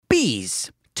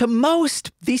Bees. To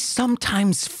most, these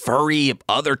sometimes furry,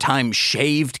 other times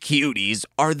shaved cuties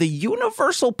are the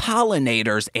universal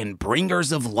pollinators and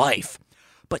bringers of life.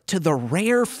 But to the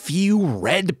rare few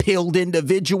red-pilled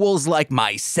individuals like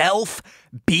myself,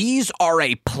 bees are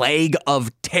a plague of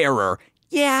terror.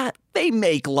 Yeah, they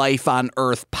make life on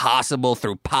Earth possible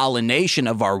through pollination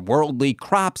of our worldly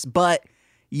crops, but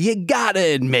you gotta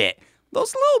admit,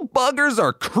 those little buggers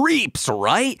are creeps,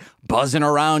 right? Buzzing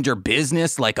around your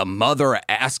business like a mother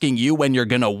asking you when you're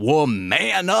gonna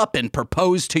man up and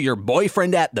propose to your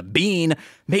boyfriend at the Bean.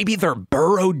 Maybe they're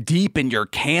burrowed deep in your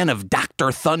can of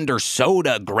Dr. Thunder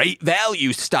soda, great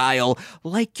value style,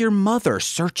 like your mother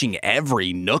searching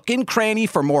every nook and cranny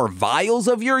for more vials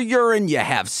of your urine you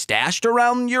have stashed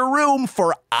around your room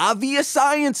for obvious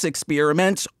science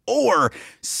experiments, or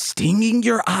stinging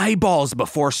your eyeballs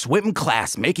before swim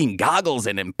class, making goggles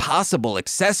an impossible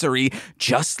accessory,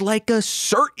 just like a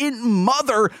certain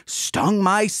mother stung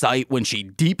my sight when she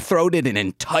deep-throated an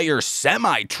entire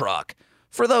semi-truck.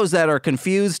 For those that are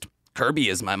confused, Kirby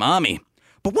is my mommy.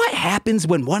 But what happens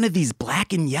when one of these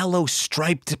black and yellow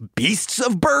striped beasts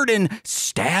of burden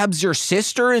stabs your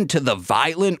sister into the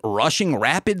violent rushing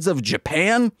rapids of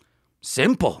Japan?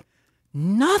 Simple.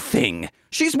 Nothing.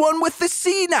 She's one with the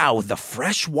sea now, the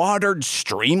fresh-watered,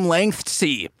 stream-lengthed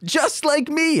sea. Just like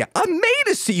me, I'm made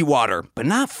of seawater, but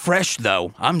not fresh,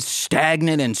 though. I'm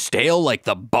stagnant and stale like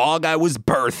the bog I was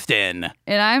birthed in.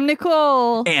 And I'm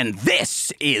Nicole. And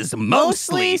this is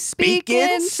Mostly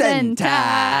Speakin'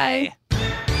 Sentai.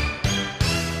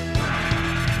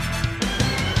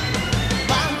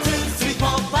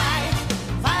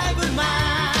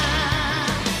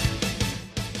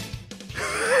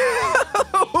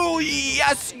 Oh,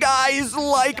 yes, guys,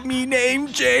 like me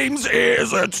named James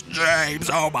is. It's James.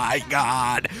 Oh, my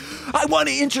God. I want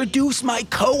to introduce my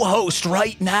co-host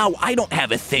right now. I don't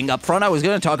have a thing up front. I was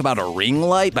going to talk about a ring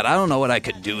light, but I don't know what I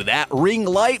could do that. Ring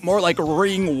light, more like a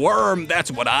ringworm.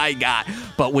 That's what I got.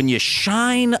 But when you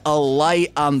shine a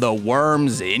light on the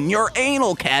worms in your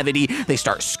anal cavity, they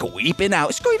start squeeping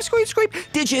out. Squeep, squeep,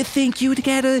 squeep. Did you think you'd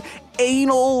get an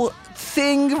anal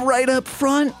thing right up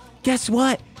front? Guess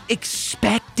what?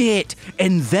 Expect it,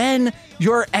 and then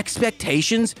your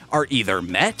expectations are either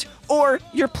met or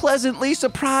you're pleasantly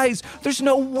surprised. There's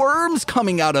no worms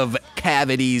coming out of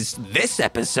cavities this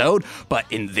episode, but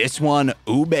in this one,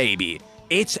 ooh baby,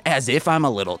 it's as if I'm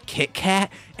a little Kit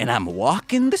Kat and I'm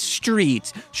walking the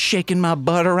streets, shaking my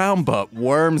butt around, but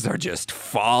worms are just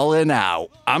falling out.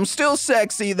 I'm still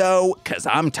sexy though, 'cause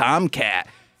I'm Tomcat,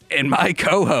 and my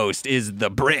co-host is the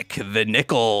brick, the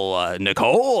nickel,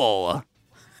 Nicole.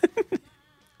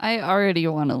 I already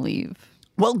want to leave.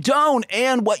 Well, don't.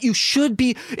 And what you should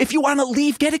be, if you want to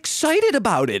leave, get excited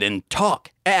about it and talk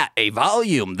at a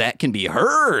volume that can be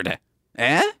heard.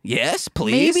 Yes,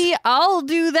 please? Maybe I'll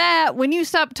do that when you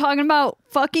stop talking about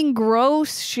fucking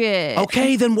gross shit.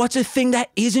 Okay, then what's a thing that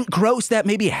isn't gross that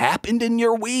maybe happened in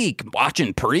your week?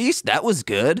 Watching Priest? That was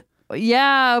good.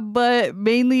 Yeah, but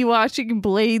mainly watching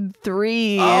Blade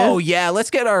 3. Oh, yeah. Let's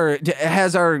get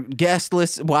has our guest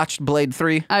list watched Blade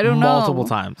 3? I don't know. Multiple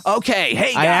times. Okay,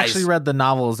 hey, guys. I actually read the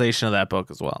novelization of that book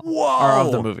as well. Whoa. Or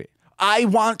of the movie. I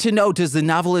want to know, does the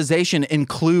novelization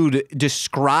include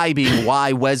describing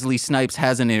why Wesley Snipes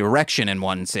has an erection in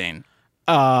one scene?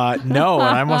 No,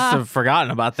 and I must have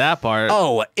forgotten about that part.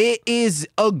 Oh, it is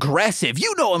aggressive.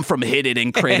 You know him from Hit It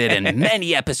and Crit It and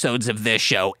many episodes of this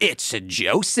show. It's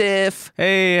Joseph.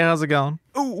 Hey, how's it going?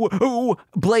 Ooh.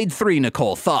 Blade 3,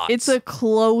 Nicole, thoughts? It's a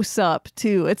close-up,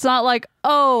 too. It's not like,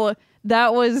 oh,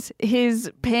 that was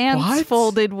his pants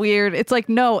folded weird. It's like,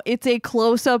 no, it's a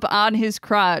close-up on his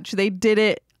crotch. They did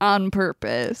it on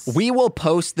purpose. We will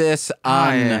post this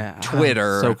on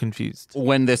Twitter. I'm so confused.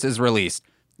 When this is released.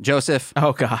 Joseph.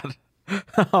 Oh, God.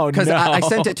 Oh, no. Because I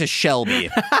sent it to Shelby.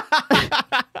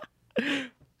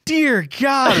 Dear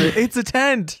God, it's a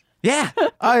tent. Yeah.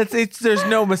 It's there's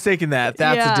no mistaking that.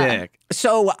 That's a dick.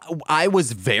 So I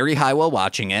was very high while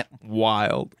watching it.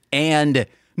 Wild. And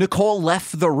Nicole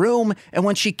left the room. And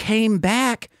when she came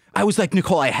back, I was like,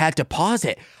 Nicole, I had to pause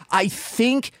it. I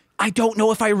don't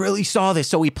know if I really saw this.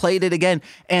 So we played it again.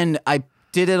 And I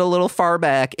did it a little far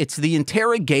back. It's the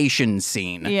interrogation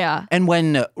scene. Yeah. And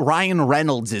when Ryan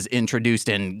Reynolds is introduced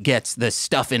and gets the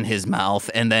stuff in his mouth,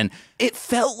 and then it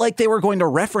felt like they were going to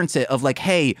reference it of like,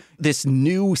 hey, this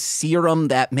new serum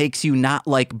that makes you not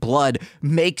like blood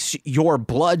makes your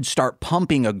blood start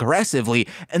pumping aggressively,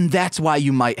 and that's why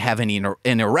you might have an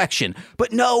erection.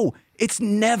 But no, it's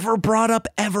never brought up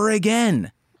ever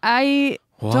again. I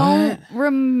don't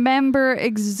remember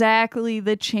exactly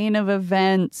the chain of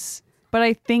events but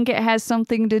I think it has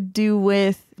something to do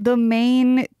with the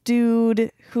main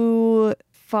dude who...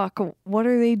 Fuck, what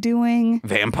are they doing?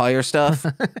 Vampire stuff?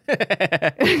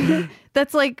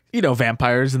 That's like...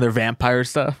 vampires and their vampire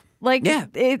stuff. Like, Yeah.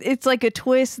 It's like a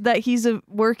twist that he's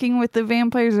working with the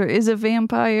vampires or is a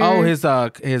vampire. Oh,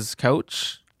 his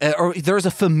coach? Or there's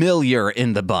a familiar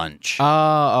in the bunch.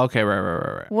 Oh, okay,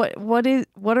 right.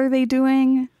 What are they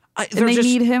doing? And they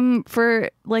need him for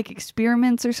like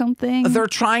experiments or something? They're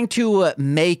trying to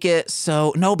make it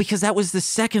so... No, because that was the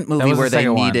second movie was where the they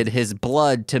second one. needed his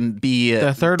blood to be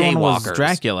The third one was daywalkers.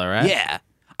 Dracula, right? Yeah.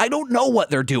 I don't know what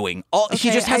they're doing. He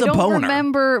Okay, just has I a don't boner.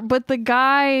 remember, but the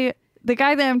guy that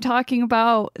I'm talking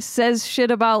about says shit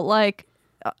about like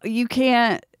you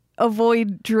can't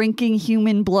avoid drinking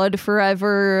human blood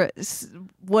forever,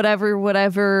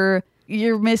 whatever.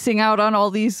 You're missing out on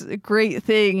all these great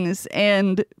things,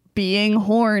 and being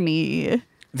horny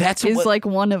That's is what, like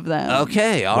one of them.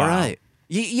 Okay, all right.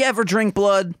 You ever drink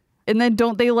blood? And then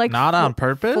don't they like Not on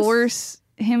purpose? force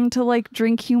him to like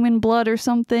drink human blood or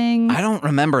something? I don't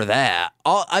remember that.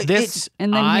 And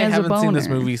then he I has a haven't seen this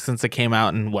boner. movie since it came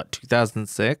out in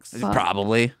 2006.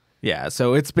 Probably. Yeah,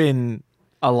 so it's been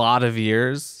a lot of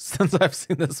years since I've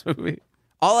seen this movie.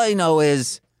 All I know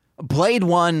is Blade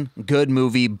 1, good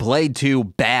movie. Blade 2,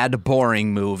 bad,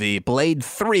 boring movie. Blade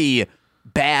 3,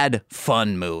 bad,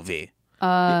 fun movie.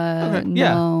 Okay,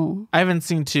 No. I haven't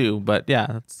seen 2, but yeah,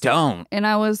 that's Don't. And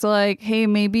I was like, hey,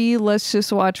 maybe let's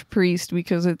just watch Priest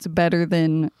because it's better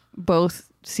than both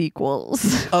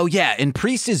sequels. Oh, yeah, and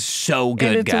Priest is so good,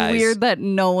 and it's guys. weird that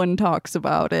no one talks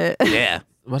about it. Yeah.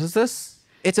 what is this?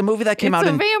 It's a movie that came It's out a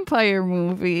in vampire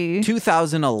movie.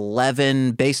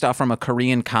 2011, based off from a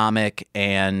Korean comic,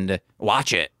 and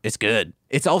watch it. It's good.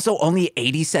 It's also only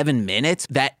 87 minutes.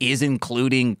 That is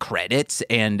including credits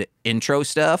and intro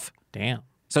stuff. Damn.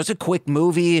 So it's a quick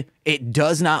movie. It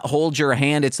does not hold your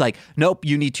hand. It's like, nope,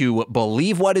 you need to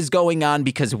believe what is going on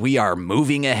because we are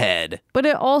moving ahead. But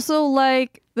it also,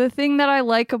 like, the thing that I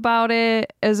like about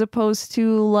it, as opposed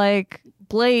to, like,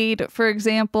 Blade, for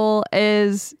example,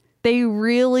 is they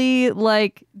really,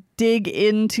 like, dig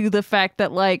into the fact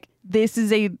that, like, this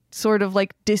is a sort of,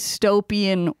 like,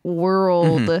 dystopian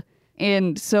world. Mm-hmm.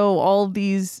 And so all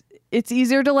these... It's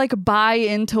easier to like buy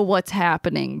into what's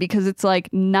happening because it's like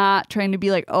not trying to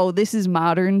be like, oh, this is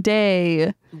modern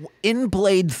day. In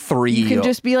Blade 3, You can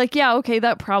just be like, yeah, okay,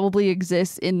 that probably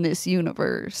exists in this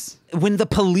universe. when the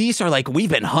police are like, we've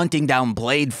been hunting down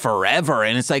Blade forever,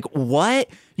 and it's like, what?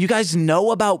 You guys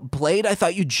know about Blade? I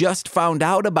thought you just found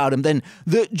out about him. Then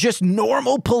the just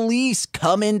normal police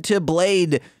come into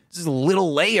Blade a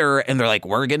little later, and they're like,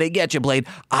 we're gonna get you, Blade.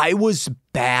 I was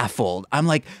baffled. I'm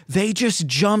like, they just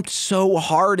jumped so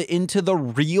hard into the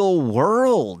real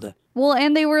world. Well,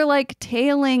 and they were like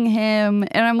tailing him,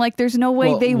 and I'm like, there's no way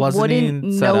Well, they wasn't he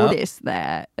wouldn't set up? notice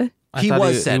that. I He thought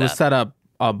was he set was up. set up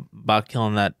about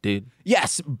killing that dude.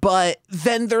 Yes, but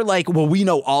then they're like, well, we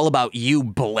know all about you,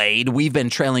 Blade. We've been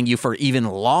trailing you for even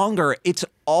longer. It's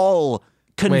all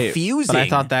confusing. Wait, but I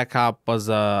thought that cop was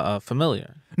a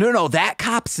familiar. No, that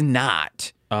cop's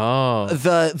not. Oh.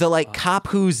 The like cop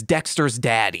who's Dexter's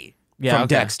daddy Yeah, from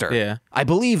okay. Dexter. Yeah. I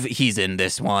believe he's in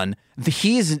this one.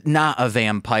 He's not a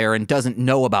vampire and doesn't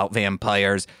know about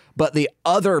vampires, but the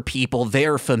other people,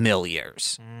 they're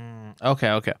familiars.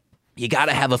 Okay. You got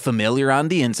to have a familiar on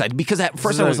the inside because at This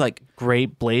first is I was a like,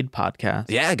 great Blade podcast.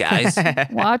 yeah, guys.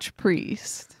 Watch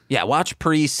Priest. Yeah, watch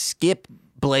Priest, skip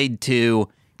Blade 2,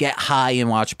 get high and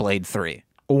watch Blade 3.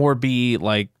 Or be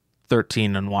like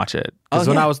 13 and watch it. Because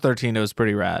Oh, when yeah. I was 13, it was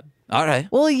pretty rad. All right.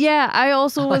 Well, yeah, I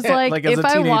also was like, Like, as if a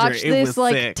I teenager, watched it this was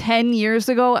like sick. 10 years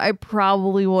ago, I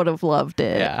probably would have loved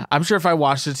it. Yeah. I'm sure if I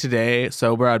watched it today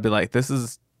sober, I'd be like, this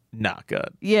is not good.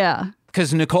 Yeah.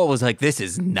 Because Nicole was like, this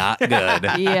is not good.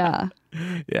 Yeah.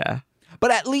 Yeah.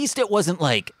 But at least it wasn't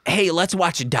like, hey, let's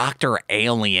watch Dr.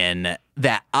 Alien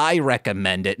that I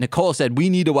recommend it. Nicole said, we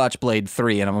need to watch Blade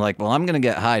 3. And I'm like, well, I'm going to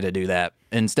get high to do that.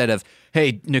 Instead of,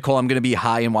 hey, Nicole, I'm going to be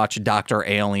high and watch Dr.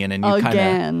 Alien. And you kind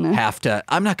Again. of have to,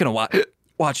 I'm not going to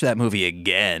watch that movie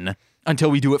again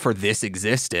until we do it for This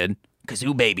Existed. Because,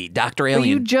 ooh, baby, Dr. But you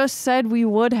Alien. just said we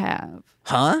would have.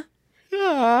 Huh?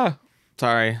 Yeah.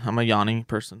 Sorry, I'm a yawning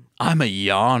person. I'm a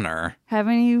yawner.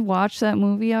 Haven't you watched that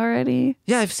movie already?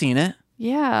 Yeah, I've seen it.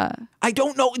 Yeah. I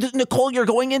don't know. Nicole, you're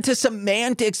going into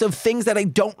semantics of things that I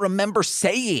don't remember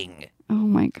saying. Oh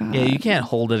my God. Yeah, you can't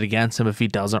hold it against him if he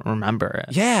doesn't remember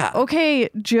it. Yeah. Okay,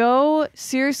 Joe,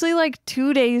 seriously, like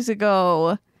 2 days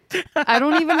ago, I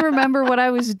don't even remember what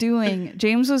I was doing.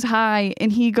 James was high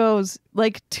and he goes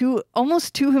like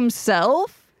almost to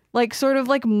himself, like sort of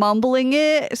like mumbling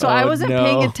it. So I Oh, wasn't no.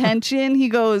 paying attention. He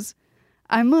goes,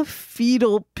 I'm a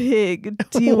fetal pig.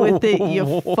 Deal with it, you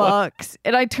fucks.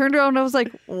 And I turned around and I was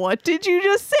like, what did you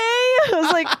just say? I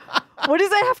was like, what does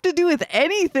that have to do with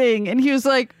anything? And he was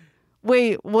like,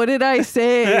 wait, what did I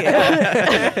say?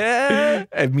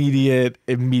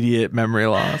 Immediate memory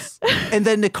loss. And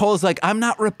then Nicole's like, I'm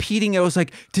not repeating it. I was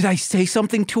like, did I say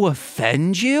something to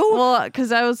offend you? Well,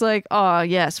 because I was like, oh,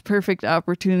 yes, perfect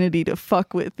opportunity to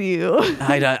fuck with you.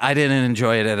 I didn't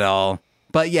enjoy it at all.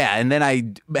 But yeah, and then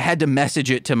I had to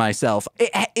message it to myself.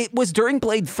 It was during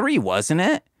Blade 3, wasn't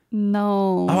it?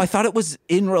 No. Oh, I thought it was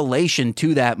in relation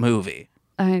to that movie.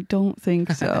 I don't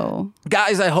think so.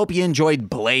 Guys, I hope you enjoyed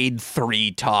Blade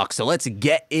 3 talk. So let's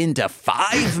get into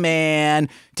 5 Man.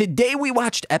 Today we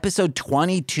watched episode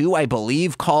 22, I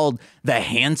believe, called The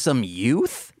Handsome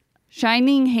Youth.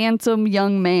 Shining, handsome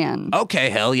young man. Okay,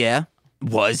 hell yeah.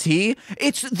 Was he?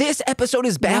 This episode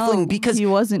is baffling because he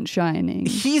wasn't shining.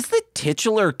 he's the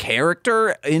titular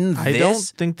character in this. I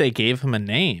don't think they gave him a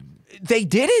name. They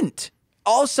didn't.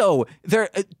 Also,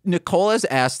 Nicole has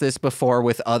asked this before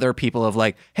with other people of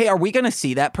like, hey, are we going to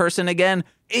see that person again?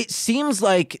 It seems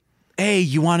like, hey,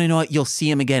 you want to know what? You'll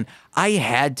see him again. I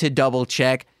had to double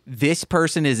check. This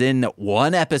person is in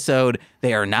one episode.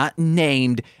 They are not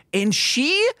named. And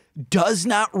she does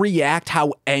not react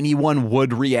how anyone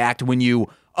would react when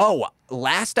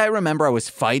last I remember I was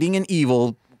fighting an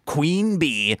evil Queen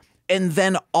Bee. And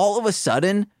then all of a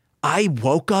sudden, I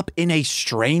woke up in a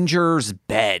stranger's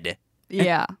bed.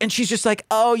 Yeah. And she's just like,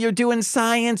 oh, you're doing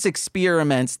science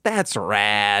experiments. That's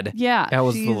rad. Yeah. That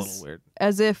was a she's little weird.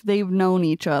 As if they've known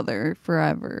each other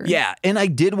forever. Yeah. And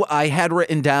I had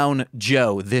written down,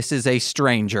 Joe, this is a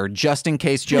stranger, just in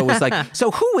case Joe was like,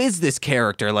 so who is this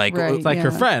character? Like, Right. It's like her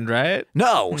Yeah. friend, right?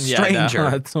 no, stranger.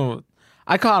 Yeah, no,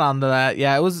 I caught on to that.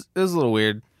 Yeah, it was a little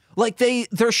weird. Like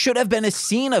there should have been a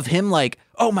scene of him like,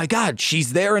 oh my God,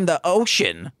 she's there in the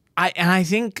ocean. I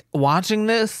think watching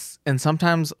this, and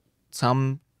sometimes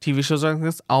some TV shows like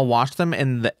this, I'll watch them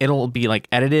and it'll be like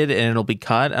edited and it'll be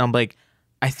cut, and I'm like,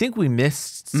 I think we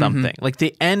missed something. Like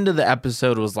the end of the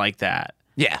episode was like that,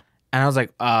 Yeah. and I was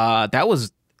like, that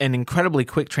was an incredibly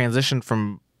quick transition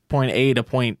from point A to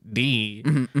point D.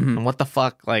 And what the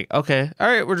fuck? Like, okay, all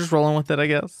right, we're just rolling with it, I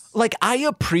guess. Like, I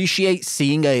appreciate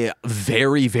seeing a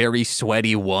very, very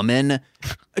sweaty woman.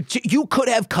 You could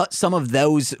have cut some of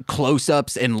those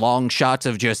close-ups and long shots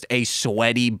of just a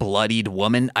sweaty, bloodied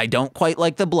woman. I don't quite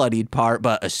like the bloodied part,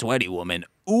 but a sweaty woman.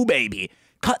 Ooh, baby.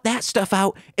 Cut that stuff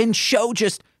out and show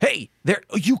just, hey, there.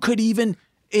 You could even,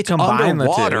 it's Combine the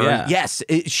two, underwater. yeah. Yes,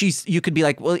 you could be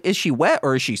like, well, is she wet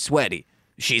or is she sweaty?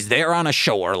 She's there on a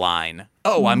shoreline.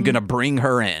 Oh, I'm going to bring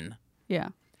her in. Yeah.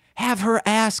 Have her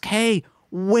ask, hey,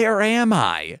 where am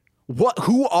I?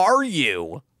 Who are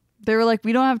you? They were like,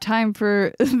 we don't have time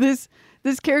for this.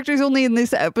 This character's only in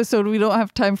this episode. We don't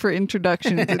have time for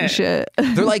introductions and shit.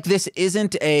 They're like, this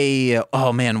isn't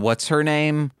oh man, what's her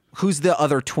name? Who's the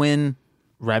other twin?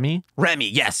 Remy? Remy,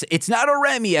 yes. It's not a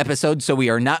Remy episode, so we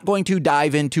are not going to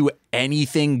dive into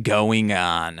anything going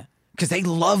on. Because they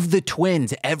love the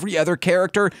twins. Every other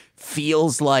character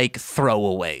feels like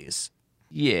throwaways.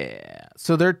 Yeah.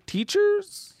 So they're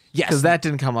teachers? Yes. Because that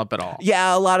didn't come up at all.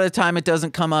 Yeah, a lot of the time it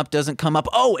doesn't come up.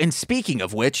 Oh, and speaking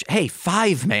of which, hey,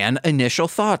 5 Man, initial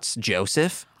thoughts,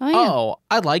 Joseph. Oh, yeah. Oh,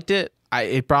 I liked it.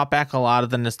 It brought back a lot of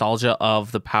the nostalgia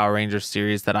of the Power Rangers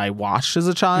series that I watched as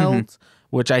a child,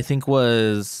 which I think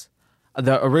was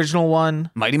the original one,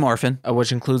 Mighty Morphin.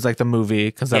 which includes like the movie,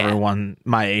 because Yeah. everyone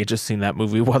my age has seen that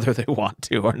movie, whether they want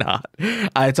to or not.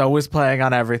 It's always playing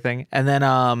on everything. And then,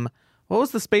 what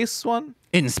was the space one?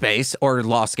 In Space or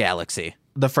Lost Galaxy.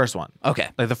 The first one. Okay.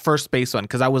 Like the first space one,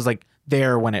 because I was like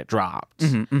there when it dropped.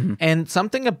 And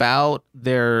something about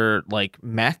their like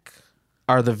mech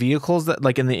are the vehicles that,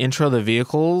 like in the intro, the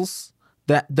vehicles,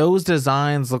 that those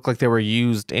designs look like they were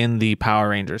used in the Power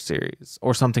Rangers series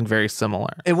or something very similar.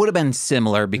 It would have been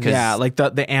similar because Yeah, like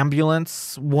the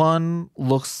ambulance one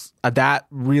looks, that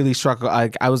really struck.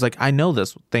 I was like, I know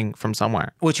this thing from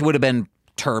somewhere. which would have been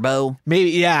Turbo Maybe,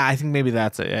 yeah, I think maybe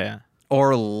that's it. Yeah.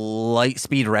 or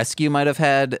Lightspeed Rescue might have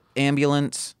had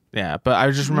ambulance. Yeah, but I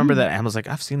just remember that I was like,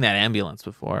 I've seen that ambulance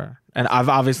before, and I've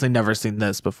obviously never seen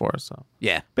this before. So,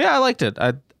 Yeah. but yeah, I liked it.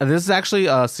 This is actually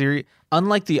a series,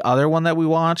 unlike the other one that we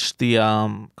watched, the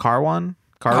car one,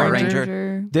 Car Ranger.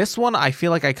 Ranger. This one, I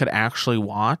feel like I could actually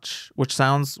watch, which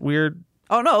sounds weird.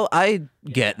 Oh no, I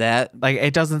get that. Like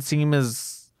it doesn't seem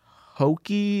as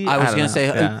hokey. I was don't going know. to say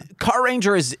Yeah. Car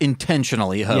Ranger is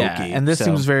intentionally hokey. Yeah, and this so-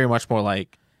 seems very much more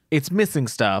like it's missing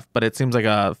stuff, but it seems like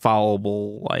a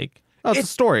followable, like, oh, it's a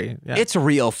story. Yeah. It's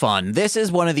real fun. This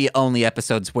is one of the only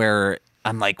episodes where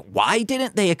I'm like, why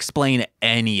didn't they explain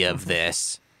any of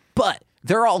this? But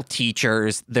they're all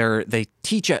teachers. They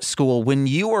teach at school. When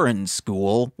you were in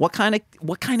school, what kind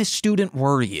of student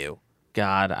were you?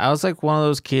 God, I was like one of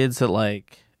those kids that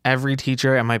like every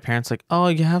teacher and my parents like, oh,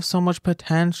 you have so much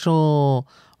potential.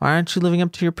 Why aren't you living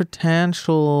up to your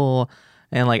potential?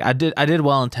 And like I did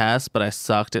well in tests, but I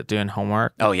sucked at doing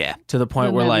homework. Oh yeah, to the point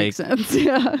Then where that like makes sense.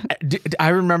 Yeah. I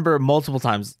remember multiple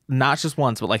times, not just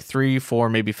once, but like 3, 4,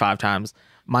 maybe 5 times.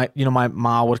 My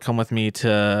mom would come with me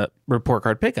to report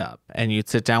card pickup, and you'd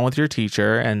sit down with your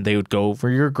teacher, and they would go over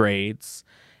your grades.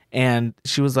 And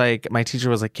she was like, my teacher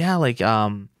was like, yeah, like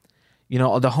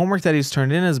the homework that he's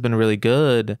turned in has been really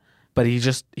good, but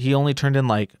he only turned in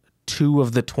like 2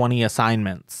 of the 20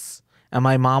 assignments. And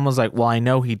my mom was like, well, I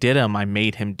know he did them. I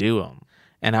made him do them.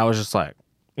 And I was just like,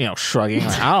 shrugging.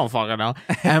 Like, I don't fucking know.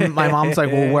 And my mom's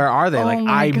like, well, where are they? Oh like,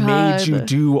 my I made you God.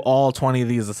 do all 20 of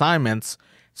these assignments.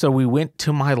 So we went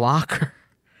to my locker.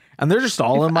 And they're just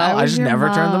all in my. I I was just your never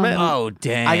turned them in. mom- Oh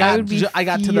dang! I would be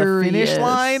got to the finish furious.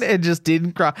 line and just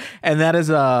didn't cry. And that is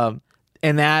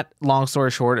and that, long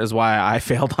story short, is why I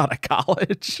failed out of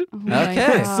college. Oh my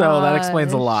Okay. So that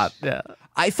explains a gosh. lot. Yeah.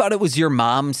 I thought it was your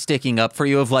mom sticking up for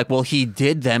you of like, well, he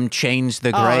did them, change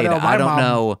the grade. Oh, no, my I don't mom-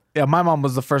 know. Yeah, my mom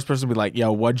was the first person to be like,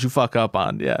 yo, what'd you fuck up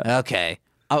on? Yeah. Okay.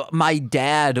 My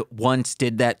dad once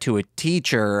did that to a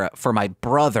teacher for my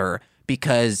brother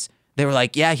because they were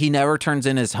like, yeah, he never turns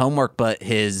in his homework, but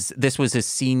this was his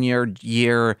senior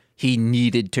year. He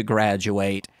needed to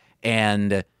graduate.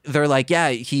 And they're like,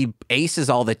 yeah, he aces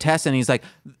all the tests. And he's like,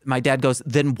 my dad goes,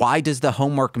 then why does the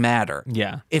homework matter?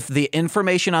 Yeah. If the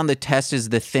information on the test is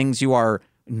the things you are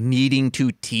needing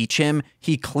to teach him,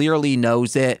 he clearly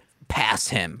knows it. Pass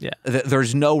him. Yeah.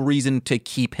 There's no reason to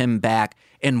keep him back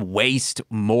and waste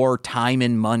more time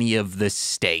and money of the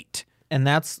state. And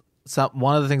that's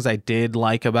one of the things I did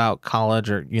like about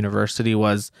college or university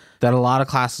was that a lot of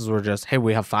classes were just, hey,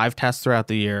 we have 5 tests throughout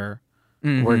the year.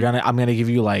 I'm gonna give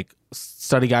you like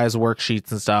study guides,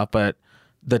 worksheets and stuff, but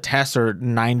the tests are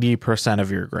 90% of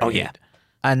your grade. Oh, yeah.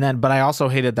 And then, but I also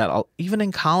hated that even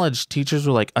in college, teachers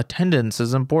were like, attendance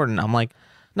is important. I'm like,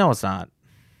 no, it's not.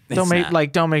 Don't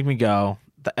make me go.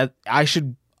 I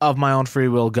should, of my own free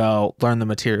will, go learn the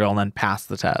material and then pass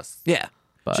the test. Yeah.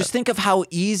 But- Just think of how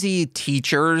easy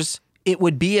teachers it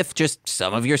would be if just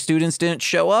some of your students didn't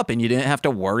show up and you didn't have to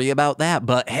worry about that.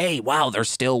 But hey, wow, they're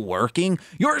still working.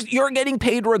 You're getting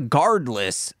paid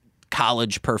regardless,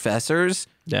 college professors.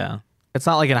 Yeah. It's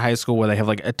not like in high school where they have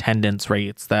like attendance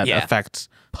rates that Yeah. affect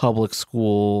public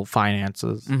school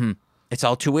finances. It's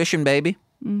all tuition, baby.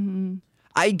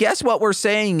 I guess what we're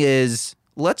saying is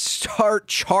let's start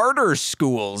charter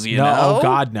schools, you No, know? oh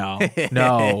God, no.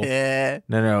 No.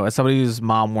 As somebody whose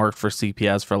mom worked for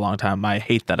CPS for a long time, I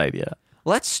hate that idea.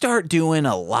 Let's start doing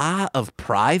a lot of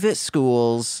private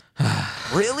schools.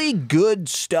 Really good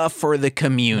stuff for the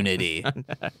community.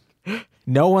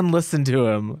 No one listened to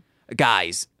him.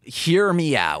 Guys, hear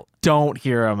me out. Don't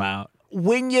hear him out.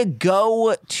 When you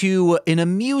go to an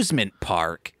amusement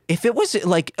park, if it was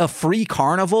like a free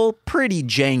carnival, pretty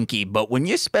janky. But when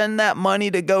you spend that money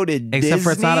to go to Except Disney,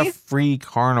 for it's not a free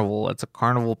carnival. It's a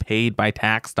carnival paid by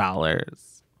tax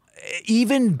dollars.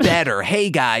 even better. Hey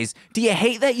guys, do you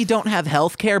hate that you don't have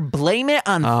health care? Blame it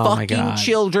on Oh my fucking God.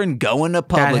 children going to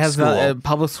public school.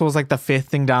 Public school is like the 5th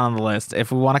thing down on the list.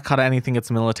 If we want to cut anything, it's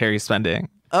military spending.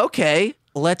 Okay,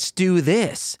 let's do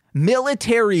this.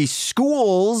 Military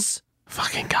schools.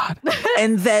 Fucking God.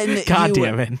 And then God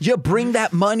damn it. you bring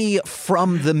that money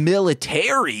from the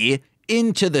military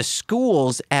into the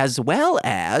schools as well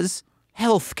as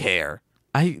healthcare.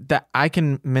 I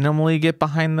can minimally get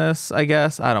behind this, I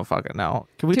guess. I don't fucking know.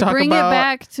 Can we To talk bring it about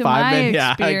back to 5 my minutes?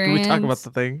 Yeah, can we talk about experience, the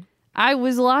thing? I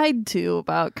was lied to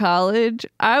about college.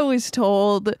 I was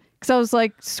told, because I was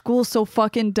like, school's so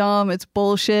fucking dumb. It's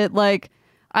bullshit. I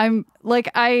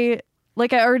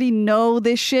already know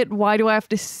this shit. Why do I have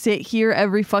to sit here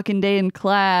every fucking day in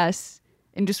class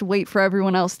and just wait for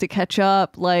everyone else to catch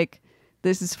up? Like,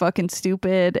 this is fucking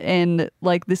stupid. And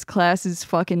like, this class is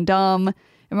fucking dumb.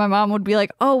 And my mom would be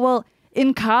like, oh, well,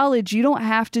 in college, you don't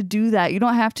have to do that. You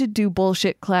don't have to do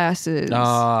bullshit classes.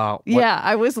 Yeah,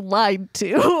 I was lied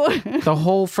to. The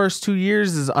whole first 2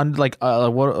 years is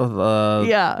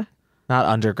Yeah. not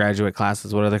undergraduate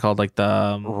classes. What are they called? Like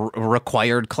the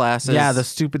Required classes. yeah, the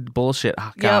stupid bullshit.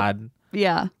 Oh, God.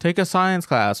 Yeah. Take a science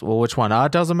class. Well, which one?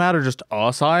 It doesn't matter. Just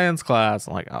a science class.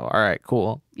 I'm like, oh, all right,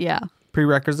 cool. Yeah.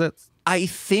 Prerequisites. I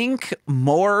think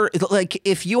more like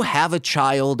if you have a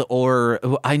child, or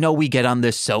I know we get on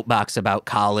this soapbox about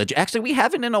college. Actually, we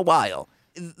haven't in a while.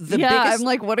 I'm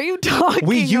like, what are you talking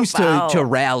we used about? to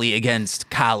rally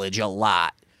against college a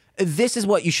lot. this is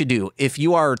what you should do. If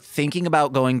you are thinking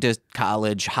about going to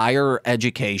college, higher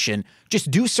education, just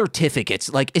do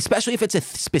certificates, like especially if it's a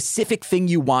specific thing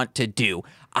you want to do.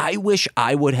 I wish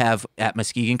I would have at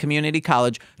Muskegon Community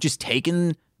College just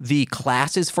taken the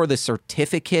classes for the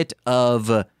certificate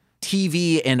of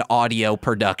TV and audio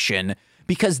production,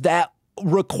 because that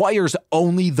requires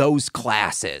only those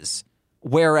classes.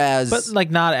 Whereas, But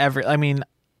like not every. I mean,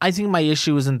 I think my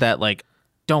issue isn't that like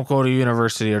don't go to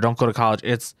university or don't go to college.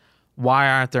 It's why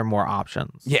aren't there more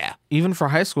options? yeah, Even for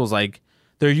high schools, like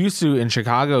there used to in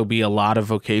Chicago be a lot of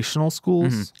vocational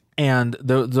schools, and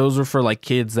those were for like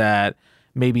kids that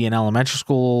maybe in elementary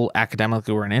school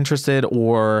academically weren't interested,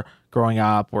 or growing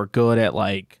up were good at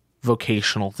like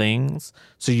vocational things.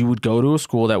 So you would go to a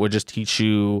school that would just teach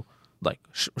you like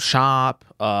shop,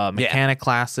 mechanic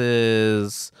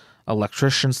classes,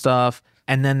 electrician stuff.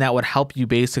 And then that would help you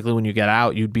basically when you get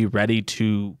out, you'd be ready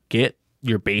to get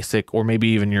your basic or maybe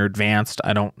even your advanced.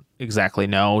 I don't exactly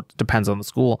know. It depends on the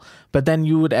school. But then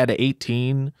you would, at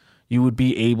 18, you would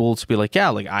be able to be like, yeah,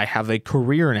 like I have a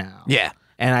career now. yeah.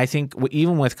 And I think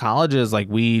even with colleges, like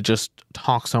we just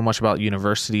talk so much about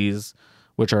universities,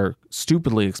 which are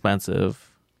stupidly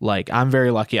expensive. Like I'm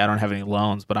very lucky I don't have any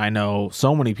loans, but I know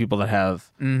so many people that have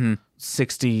 $60,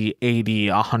 $80,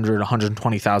 $100,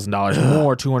 $120,000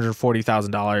 more,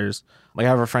 $240,000. Like I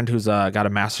have a friend who's got a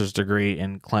master's degree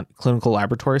in clinical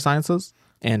laboratory sciences,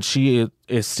 and she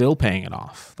is still paying it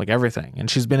off, like everything. And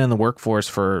she's been in the workforce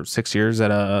for 6 years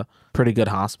at a pretty good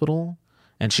hospital,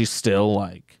 and she's still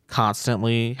like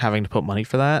constantly having to put money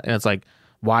for that. And it's like,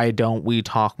 why don't we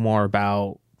talk more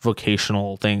about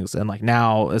vocational things? And like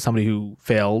now, as somebody who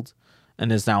failed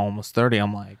and is now almost 30,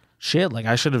 I'm like, shit, like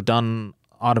I should have done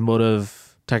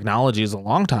automotive technologies a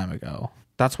long time ago.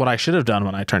 That's what I should have done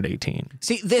when I turned 18.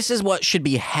 See, this is what should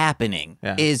be happening,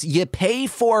 Yeah. is you pay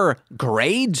for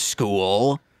grade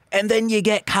school and then you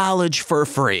get college for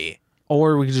free.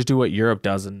 Or we could just do what Europe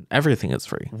does and everything is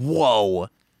free. Whoa.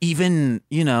 Even,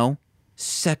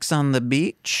 sex on the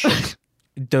beach?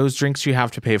 Those drinks you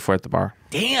have to pay for at the bar.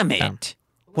 Damn it.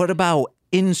 What about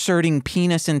inserting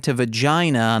penis into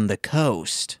vagina on the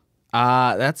coast?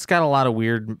 That's got a lot of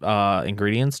weird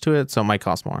ingredients to it, so it might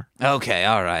cost more. Okay,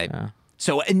 all right.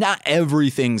 So not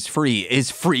everything's free. Is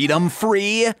freedom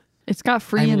free? It's got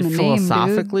free I in mean, the name, dude.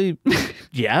 philosophically,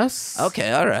 yes.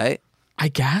 Okay, all right. I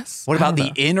guess. What I about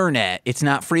don't the know. internet? It's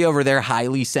not free over there,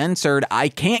 highly censored. I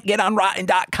can't get on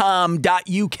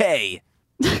rotten.com.uk.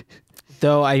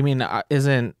 Though, I mean,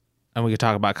 isn't, and we could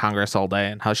talk about Congress all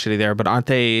day and how shitty they are, but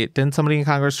didn't somebody in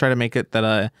Congress try to make it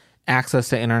that access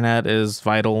to internet is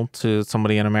vital to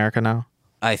somebody in America now?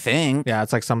 I think. Yeah,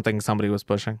 it's like something somebody was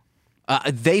pushing.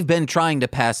 They've been trying to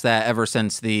pass that ever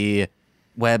since the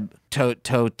web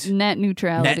Net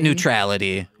neutrality. net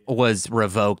neutrality was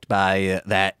revoked by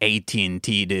that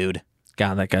AT&T dude.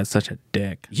 God, that guy's such a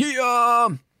dick. Yeah.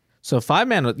 So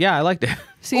 5-Man, yeah, I liked it.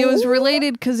 See, it was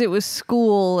related because it was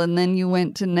school, and then you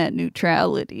went to net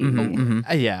neutrality.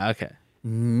 Yeah, okay.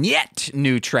 Net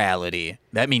neutrality.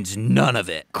 That means none of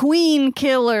it. Queen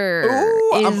Killer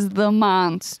Ooh, is the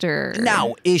monster.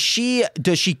 Now, does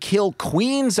she kill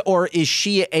queens, or is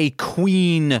she a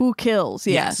queen? Who kills?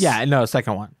 Yes. Yeah, no,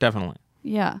 second one, definitely.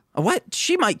 Yeah. What?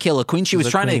 She might kill a queen. She was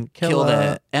a trying queen to kill killer.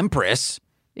 the empress,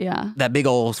 Yeah. that big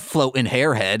old floating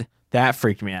hairhead. That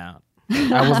freaked me out.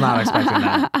 I was not expecting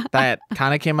that. That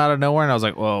kind of came out of nowhere, and I was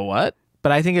like, whoa, what?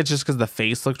 But I think it's just because the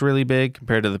face looked really big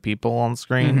compared to the people on the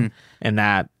screen, and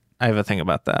that, I have a thing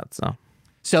about that, so.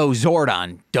 So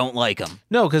Zordon, don't like him.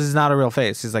 No, because he's not a real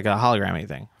face. He's like a hologrammy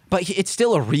thing. But it's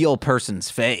still a real person's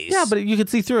face. Yeah, but you can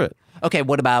see through it. Okay,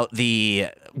 what about the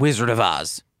Wizard of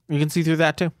Oz? You can see through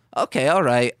that, too. Okay, all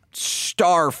right.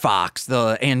 Star Fox,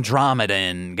 the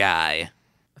Andromedan guy.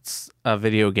 It's a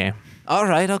video game. All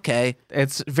right, okay.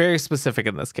 It's very specific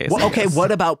in this case. Well, I okay, guess.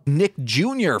 what about Nick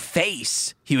Jr.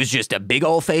 face? He was just a big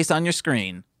old face on your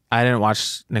screen. I didn't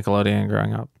watch Nickelodeon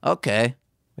growing up. Okay.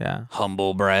 Yeah.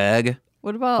 Humble brag.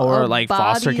 What about Or a like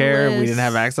foster care. We didn't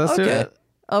have access to Okay. it.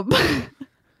 a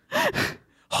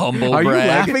Humble Are you brag.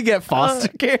 laughing at foster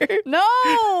care? No.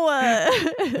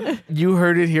 You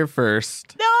heard it here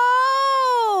first. No.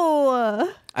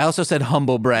 I also said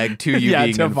humble brag to you Yeah,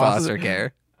 being to in foster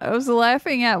care. I was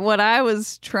laughing at what I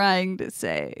was trying to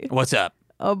say. What's up?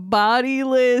 A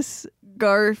bodiless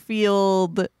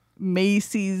Garfield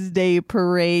Macy's Day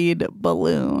Parade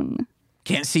balloon.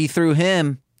 Can't see through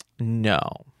him, No.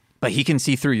 but he can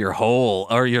see through your hole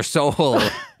or your soul.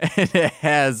 And it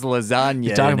has lasagna.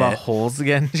 You're talking in about it. holes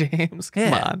again, James? Come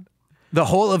Yeah. on. The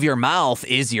hole of your mouth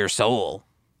is your soul.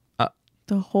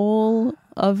 The whole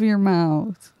of your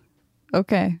mouth.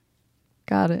 Okay.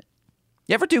 Got it.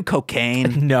 You ever do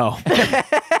cocaine? No.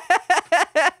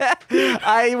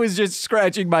 I was just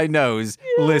scratching my nose,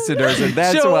 listeners, and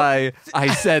that's So- why I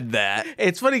said that.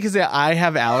 It's funny because I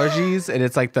have allergies, and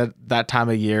it's like that time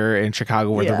of year in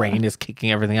Chicago where the Yeah. rain is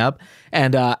kicking everything up.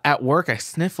 And at work, I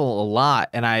sniffle a lot,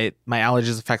 and my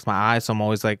allergies affects my eyes, so I'm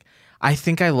always like, I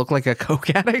think I look like a coke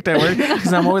addict at work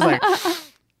because I'm always like,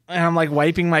 and I'm like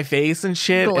wiping my face and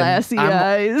shit. and Glassy I'm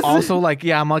eyes. Also, like,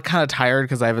 yeah, I'm like kind of tired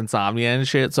because I have insomnia and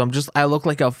shit. So I look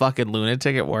like a fucking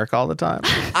lunatic at work all the time.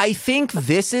 I think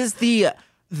this is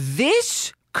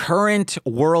this current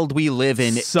world we live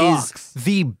in Sucks. is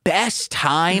the best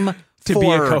time To be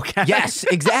a coke addict. Yes,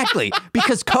 exactly.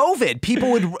 Because COVID,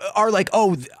 people are like,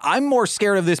 oh, I'm more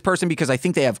scared of this person because I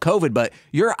think they have COVID, but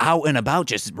you're out and about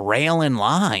just railing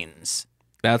lines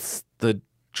That's the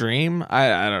dream.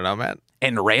 I don't know, man.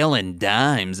 and railing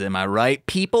dimes. Am I right?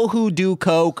 People who do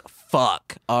coke,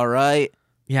 fuck. All right.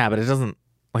 Yeah, but it doesn't,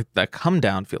 like, the come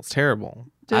down feels terrible.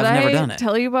 Did I've I never done it.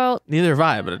 tell you about Neither have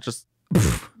I, but it just,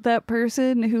 that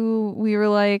person who we were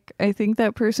like, I think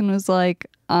that person was like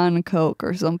on coke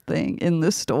or something in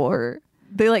the store.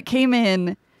 They like came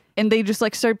in and they just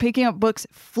like started picking up books,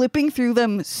 flipping through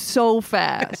them so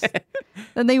fast.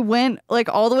 Then they went like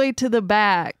all the way to the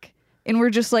back and were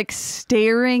just like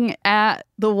staring at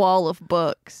the wall of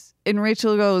books. And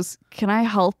Rachel goes, "Can I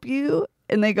help you?"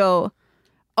 And they go,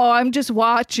 "Oh, I'm just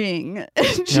watching."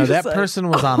 And she's that like, person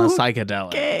was on a psychedelic.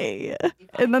 "Okay."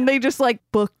 And then they just like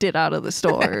booked it out of the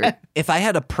store. If I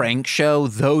had a prank show,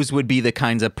 those would be the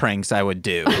kinds of pranks I would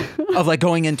do. Of like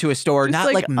going into a store, Just,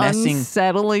 not like messing.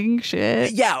 unsettling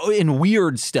shit. Yeah, and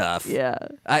weird stuff. Yeah.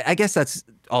 I guess that's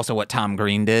also what Tom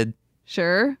Green did.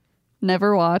 Sure.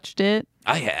 Never watched it.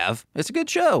 I have. It's a good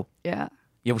show. Yeah.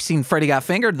 Yeah, we've seen Freddy Got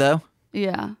Fingered, though.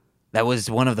 Yeah. That was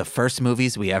one of the first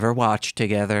movies we ever watched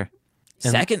together.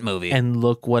 Second movie. And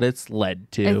look what it's led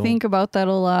to. I think about that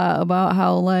a lot, about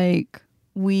how like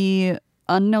we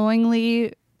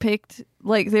unknowingly picked,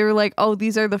 like they were like, oh,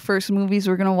 these are the first movies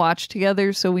we're gonna watch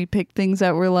together, so we picked things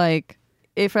that were like,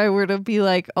 if I were to be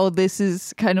like, oh, this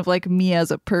is kind of like me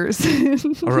as a person.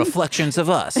 Or reflections of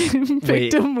us. Picked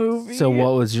Wait, a movie. So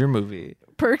what was your movie?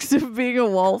 Perks of Being a Oh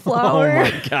Wallflower.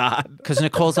 my god. Because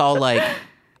Nicole's all like,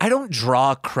 I don't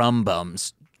draw crumb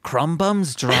bums. Crumb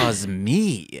bums draws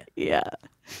me. Yeah.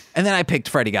 And then I picked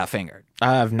Freddy Got Fingered.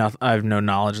 I have no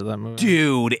knowledge of that movie.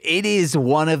 Dude, it is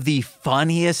one of the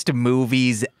funniest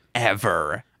movies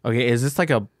ever. Okay, is this like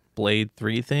a Blade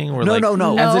 3 thing? Where No, like, no,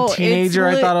 no. As No, a teenager,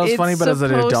 I it's thought it was it's funny, but as an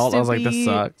supposed adult, I to was like, this be-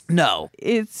 sucks. No.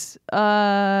 It's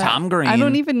Tom Green. I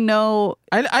don't even know.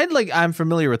 I'm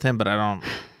familiar with him, but I don't.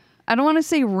 I don't want to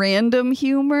say random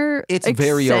humor. It's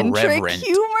very eccentric irreverent.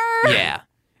 humor. Yeah.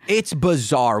 It's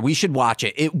bizarre. We should watch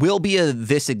it. It will be a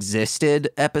This Existed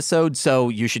episode, so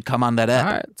you should come on that All ep.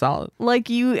 right, solid. Like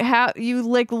you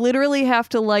like literally have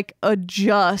to like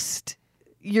adjust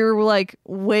your like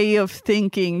way of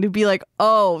thinking to be like,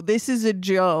 oh, this is a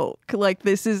joke. Like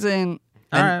this isn't.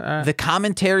 All And right. the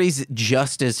commentary's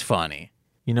just as funny.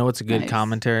 You know what's a good Nice.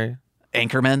 commentary?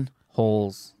 Anchorman.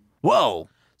 Holes. Whoa.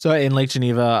 So in Lake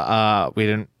Geneva, we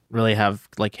didn't really have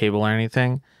like cable or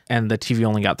anything, and the TV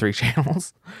only got 3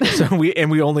 channels. So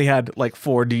we only had like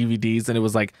 4 DVDs, and it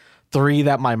was like 3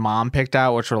 that my mom picked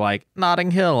out, which were like Notting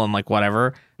Hill and like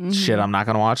whatever shit I'm not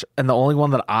gonna watch. And the only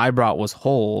one that I brought was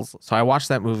Holes. So I watched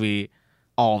that movie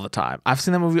all the time. I've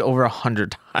seen that movie over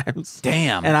 100 times.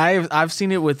 Damn. And I've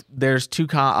seen it with there's 2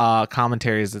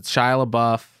 commentaries. It's Shia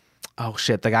LaBeouf. Oh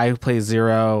shit, the guy who plays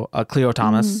Zero, Cleo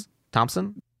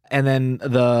Thompson, and then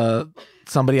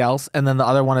somebody else, and then the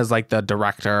other one is like the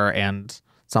director and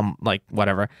some like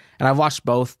whatever. And I've watched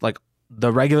both, like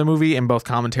the regular movie and both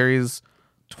commentaries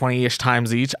 20-ish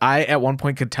times each. I at one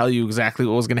point could tell you exactly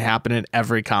what was going to happen in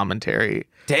every commentary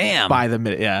Damn. by the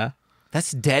minute. Yeah.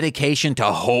 That's dedication to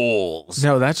holes.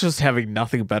 No, that's just having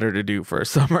nothing better to do for a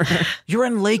summer. You're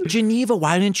in Lake Geneva.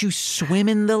 Why didn't you swim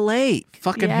in the lake?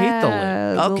 Fucking hate the lake.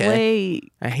 Yeah, Okay.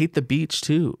 lake. I hate the beach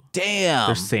too. Damn.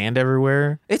 There's sand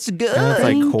everywhere. It's good. And it's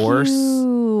like Thank coarse.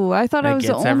 you. I thought and I it was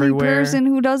the gets only everywhere. person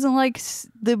who doesn't like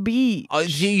the beach.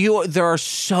 There are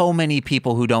so many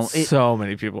people who don't. So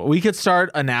many people. We could start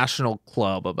a national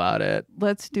club about it.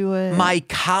 Let's do it. My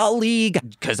colleague,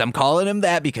 because I'm calling him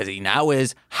that because he now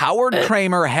is, Howard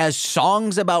Kramer has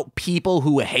songs about people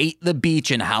who hate the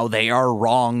beach and how they are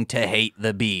wrong to hate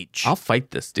the beach. I'll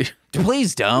fight this dude.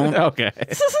 Please don't. Okay.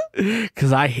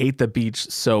 Because I hate the beach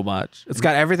so much. It's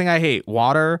got everything I hate: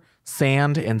 water,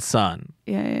 sand, and sun.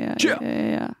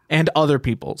 Yeah. And other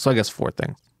people. So I guess 4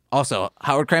 things. Also,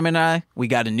 Howard Kramer and I, we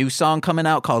got a new song coming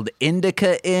out called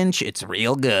Indica Inch. It's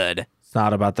real good. It's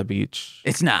not about the beach.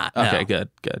 It's not. No. Okay, good.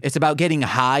 It's about getting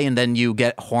high and then you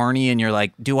get horny and you're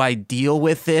like, do I deal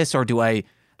with this or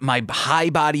my high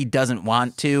body doesn't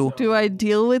want to? Do I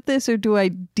deal with this or do I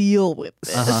deal with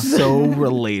this? So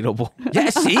relatable.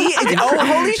 Yeah, see? Oh,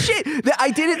 holy shit. I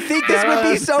didn't think this would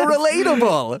be so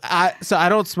relatable. So I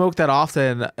don't smoke that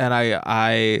often, and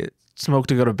I smoke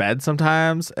to go to bed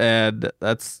sometimes, and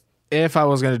that's if I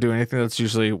was gonna do anything, that's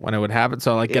usually when it would happen.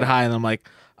 So I like get high, and I'm like,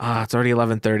 it's already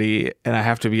 11:30, and I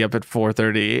have to be up at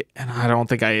 4:30, and I don't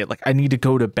think I need to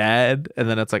go to bed, and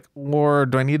then it's like, or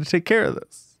do I need to take care of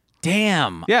this?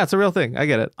 Damn. Yeah, it's a real thing. I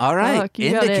get it. All right. Fuck,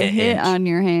 you got a hit on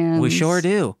your hands. We sure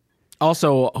do.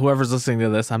 Also, whoever's listening to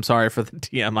this, I'm sorry for the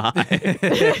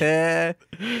TMI.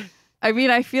 I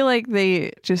mean, I feel like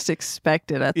they just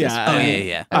expect it at this Yeah. point. Oh,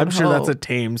 yeah. I'm sure that's a hope.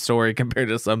 tame story compared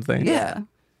to something. Yeah.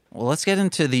 Well, let's get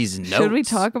into these notes. Should we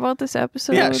talk about this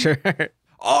episode? Yeah, sure.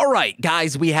 All right,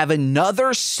 guys, we have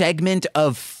another segment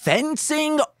of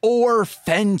fencing or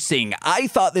fencing. I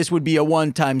thought this would be a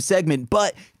one-time segment,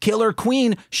 but Killer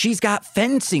Queen, she's got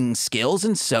fencing skills,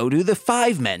 and so do the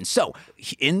five men. So,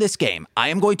 in this game, I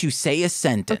am going to say a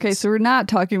sentence. Okay, so we're not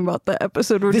talking about the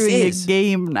episode. We're This doing is. a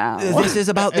game now. This is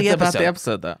about the It's episode. about the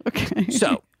episode, though. Okay.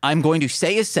 So, I'm going to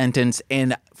say a sentence,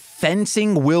 and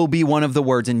fencing will be one of the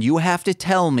words, and you have to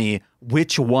tell me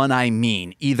which one I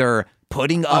mean. Either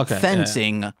putting up Okay, yeah.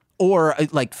 fencing or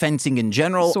like fencing in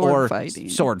general Sword or fighting.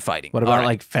 sword fighting. What All about right.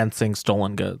 like fencing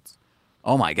stolen goods?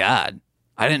 Oh my God.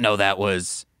 I didn't know that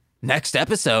was next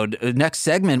episode. Next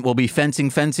segment will be fencing,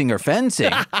 or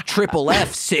fencing. Triple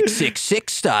F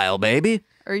 666 style, baby.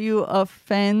 Are you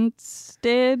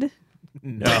offended?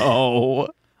 No.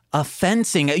 A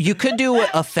fencing. You could do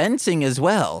a fencing as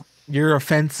well. You're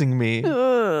offensing me.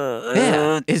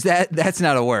 Yeah. That's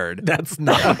not a word. That's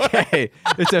not Okay.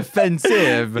 It's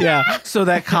offensive. Yeah. So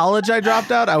that college I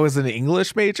dropped out, I was an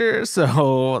English major.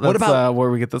 So that's about- where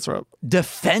we get this from.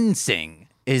 Defencing.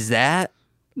 Is that?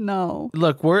 No.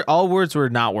 Look, all words were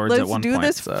not words at Let's one do point.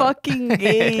 this so. fucking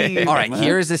game. All right.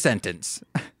 Here's a sentence.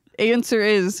 Answer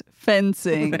is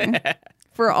fencing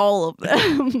for all of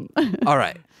them. All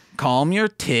right. Calm your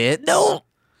tits. No.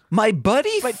 My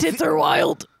buddy. Tits are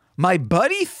wild. My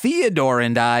buddy Theodore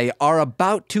and I are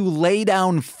about to lay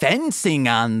down fencing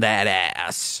on that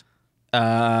ass.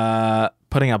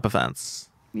 Putting up a fence.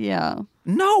 Yeah.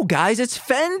 No, guys, it's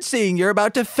fencing. You're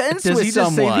about to fence Does with he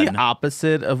just someone. say the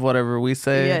opposite of whatever we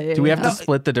say? Yeah, yeah, Do we have yeah. to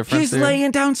split the difference He's here?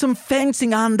 laying down some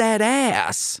fencing on that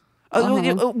ass.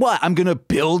 What? I'm gonna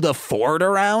build a fort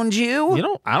around you?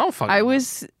 I don't fucking I know.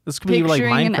 was This could be like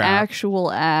picturing an Minecraft.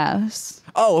 actual ass.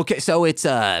 Oh, okay. So it's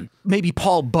maybe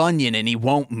Paul Bunyan, and he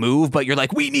won't move, but you're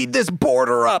like, we need this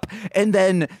border up, and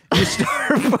then you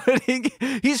start putting.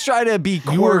 He's trying to be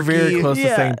quirky. You were very close to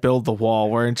Yeah. saying build the wall,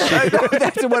 weren't you? I know,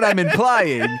 that's what I'm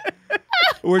implying.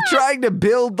 We're trying to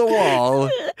build the wall.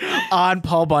 On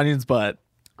Paul Bunyan's butt.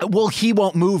 Well, he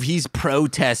won't move. He's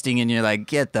protesting, and you're like,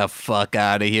 get the fuck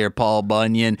out of here, Paul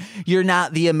Bunyan. You're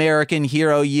not the American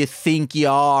hero you think you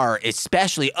are.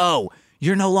 Especially,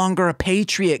 you're no longer a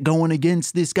patriot going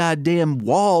against this goddamn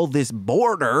wall, this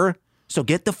border. So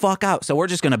get the fuck out. So we're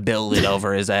just going to build it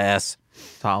over his ass.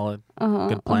 Solid.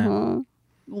 Good plan.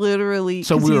 Literally,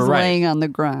 So 'cause we were he's right. laying on the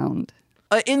ground.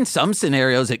 In some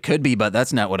scenarios, it could be, but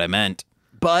that's not what I meant.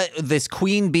 But this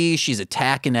queen bee, she's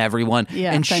attacking everyone.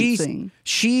 Yeah, and fencing.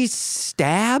 she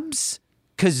stabs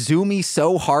Kazumi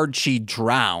so hard she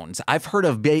drowns. I've heard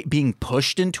of being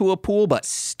pushed into a pool, but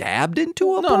stabbed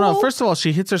into a pool? No. First of all,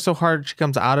 she hits her so hard she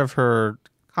comes out of her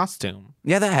costume.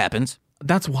 Yeah, that happens.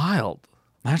 That's wild.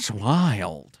 That's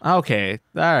wild. Okay.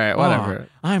 All right. Whatever.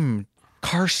 Oh, I'm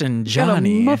Carson Got a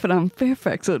Johnny. muffin on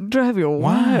Fairfax that'll drive you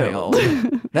wild.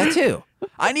 That too.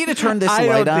 I need to turn this I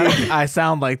light don't on. think I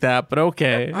sound like that, but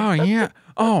okay. Oh, yeah.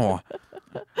 Oh,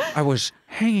 I was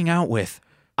hanging out with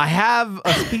I have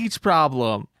a speech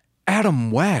problem.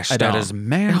 Adam West I at don't. his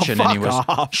mansion, Oh, and he fuck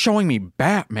was off. showing me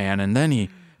Batman, and then he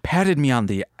patted me on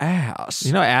the ass.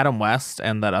 You know, Adam West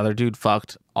and that other dude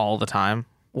fucked all the time.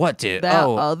 What dude? That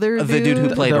other the dude who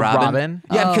dude? played The Robin. Robin?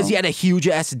 Yeah, because Oh. he had a huge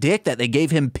ass dick that they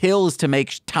gave him pills to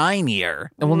make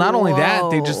tinier. And well, not only that,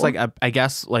 they just Whoa. like, I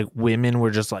guess, like women were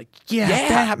just like, yeah, Yeah.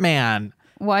 Batman.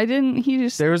 Why didn't he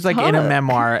just? There was like in a tuck?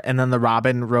 memoir, and then the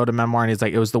Robin wrote a memoir, and he's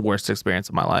like, it was the worst experience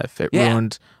of my life. It Yeah.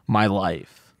 ruined my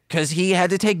life. Because he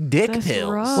had to take dick That's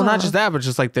pills. rough. Well, not just that, but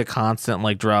just like the constant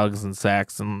like drugs and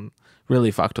sex, and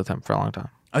really fucked with him for a long time.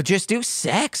 Just do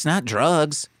sex, not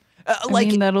drugs. I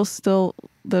mean, that'll still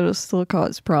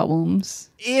cause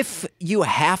problems. If you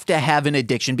have to have an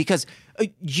addiction, because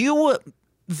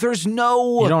there's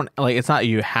no. You don't like. It's not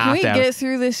you have Can we to. get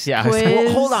through this Yeah, quiz?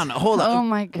 Well, hold on. Oh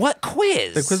my god. What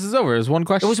quiz? The quiz is over. It was one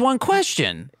question. It was one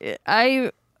question.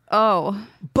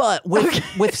 But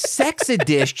with sex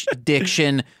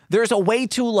addiction, there's a way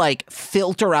to like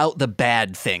filter out the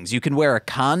bad things. You can wear a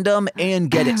condom and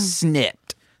get it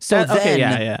snipped. So then,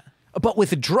 yeah. But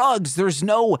with drugs, there's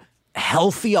no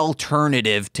healthy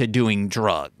alternative to doing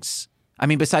drugs. I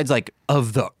mean, besides like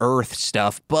of the earth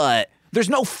stuff, but there's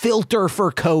no filter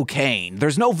for cocaine.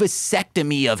 There's no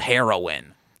vasectomy of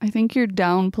heroin. I think you're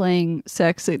downplaying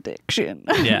sex addiction.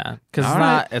 Yeah, because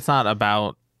it's not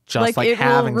about just like it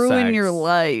having will ruin sex. your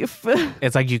life.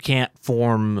 It's like you can't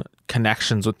form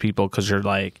connections with people because you're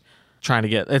like trying to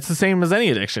get. It's the same as any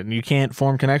addiction. You can't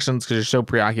form connections because you're so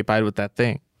preoccupied with that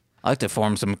thing. I like to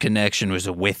form some connections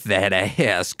with that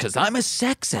ass because I'm a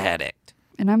sex addict.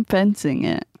 And I'm fencing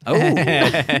it. Oh.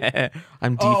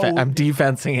 I'm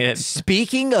defensing it.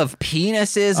 Speaking of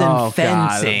penises and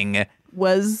fencing.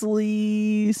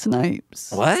 Wesley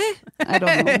Snipes. What? I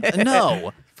don't know.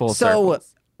 No. Full so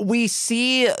circles. we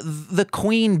see the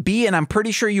queen bee, and I'm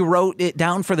pretty sure you wrote it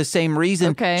down for the same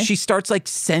reason. Okay. She starts like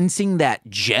sensing that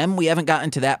gem. We haven't gotten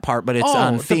to that part, but it's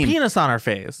on the theme. penis on her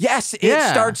face. Yes, it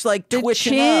Yeah. starts like The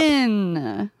twitching chin.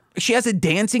 up. She has a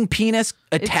dancing penis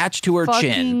attached to her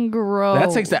Fucking chin.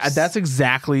 gross. That's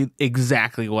exactly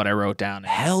what I wrote down.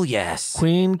 Hell yes.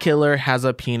 Queen Killer has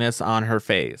a penis on her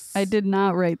face. I did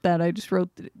not write that. I just wrote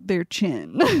their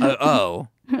chin.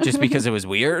 Just because it was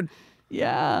weird?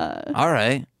 Yeah. All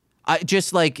right. I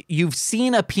just like you've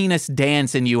seen a penis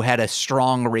dance and you had a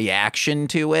strong reaction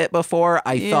to it before.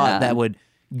 I thought that would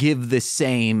give the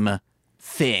same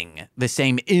thing, the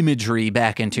same imagery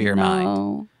back into your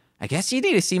mind. I guess you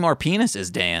need to see more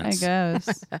penises dance. I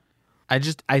guess.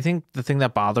 I think the thing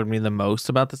that bothered me the most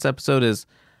about this episode is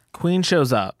Queen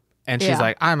shows up and she's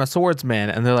like, I'm a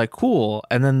swordsman. And they're like, cool.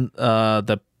 And then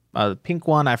the pink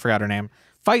one, I forgot her name,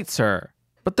 fights her.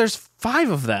 But there's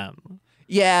 5 of them.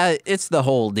 Yeah, it's the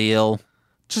whole deal.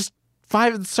 Just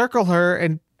 5 circle her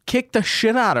and kick the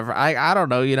shit out of her. I don't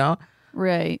know, you know?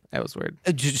 Right. That was weird.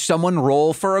 Someone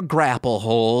roll for a grapple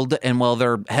hold and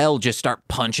just start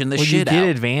punching the shit out. You get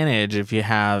advantage if you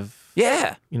have,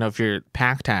 if you're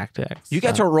pack tactics. You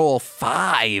get to roll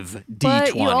 5 D20s.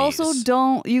 But you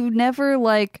also you've never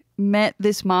like met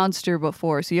this monster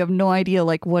before, so you have no idea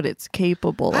like what it's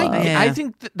capable of. I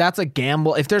think that's a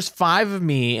gamble. If there's 5 of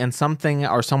me and something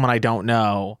or someone I don't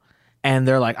know, and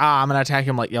they're like, I'm going to attack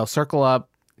him, like, yo, circle up,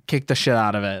 kick the shit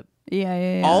out of it.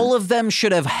 Yeah. All of them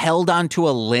should have held onto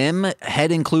a limb,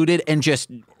 head included, and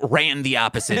just ran the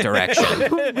opposite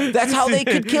direction. That's how they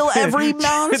could kill every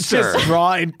monster. Just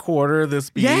draw and quarter this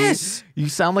beast. Yes. You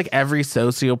sound like every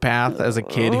sociopath as a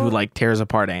kid who like tears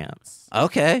apart ants.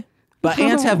 Okay. But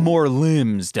ants have more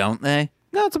limbs, don't they?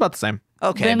 No, it's about the same.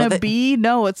 Okay. Then a bee?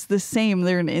 No, it's the same.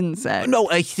 They're an insect.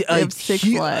 No, a 6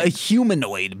 legs.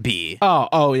 humanoid bee.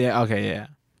 Oh, yeah. Okay, yeah.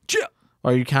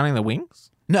 Are you counting the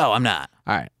wings? No, I'm not.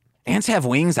 All right. Ants have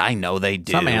wings? I know they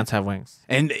do. Some ants have wings.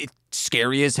 And it's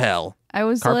scary as hell. I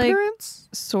was Carpenter like, ants?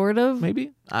 sort of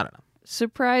Maybe? I don't know.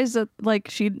 surprised that like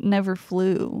she never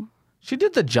flew. She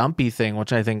did the jumpy thing,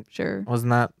 which I think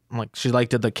wasn't that like she like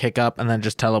did the kick up and then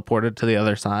just teleported to the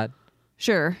other side.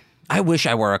 Sure. I wish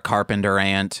I were a carpenter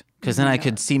ant, because then I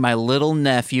could see my little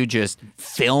nephew just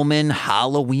filming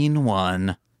Halloween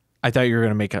 1. I thought you were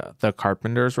gonna make the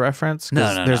Carpenters reference.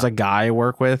 No. There's a guy I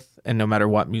work with, and no matter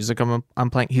what music I'm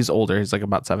playing, he's older. He's like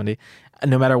about 70.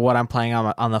 And no matter what I'm playing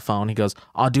on the phone, he goes,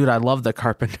 "Oh, dude, I love the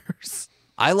Carpenters."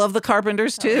 I love the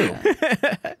Carpenters too.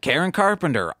 Karen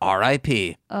Carpenter,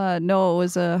 R.I.P. No, it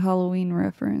was a Halloween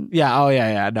reference. Yeah. Oh,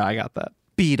 yeah. No, I got that.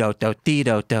 Be-do-do,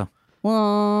 dee-do-do.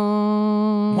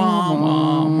 Wom, Wom,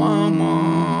 wom, wom,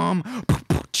 wom.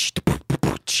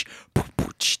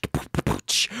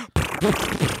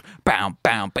 Bow,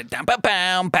 bow, ba-dum,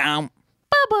 ba-bow, bow.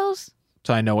 Bubbles.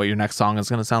 So I know what your next song is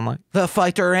gonna sound like. The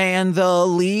fighter and the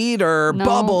leader, No,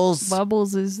 Bubbles.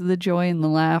 Bubbles is the joy and the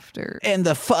laughter. And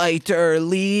the fighter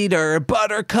leader,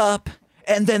 Buttercup.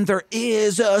 And then there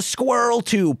is a squirrel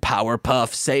to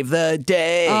Powerpuff save the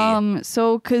day.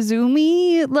 So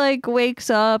Kazumi like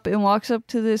wakes up and walks up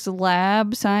to this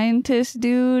lab scientist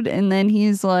dude, and then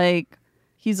he's like,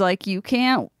 you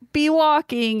can't be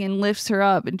walking, and lifts her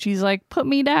up, and she's like, put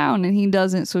me down, and he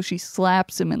doesn't, so she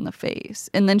slaps him in the face,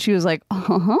 and then she was like,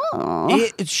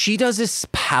 She does this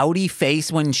pouty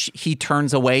face when he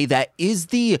turns away. That is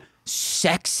the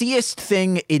sexiest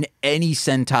thing in any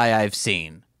Sentai I've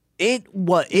seen. It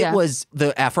was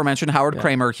the aforementioned Howard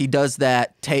Kramer. He does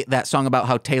that song about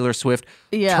how Taylor Swift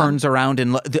turns around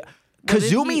and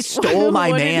Kazumi stole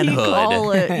my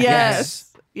manhood.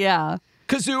 Yes. Yeah.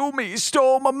 Kazumi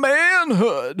stole my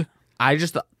manhood. I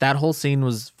just that whole scene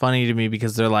was funny to me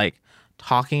because they're like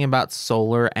talking about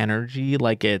solar energy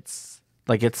like it's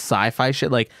sci-fi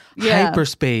shit, like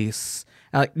hyperspace.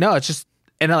 And like no, it's just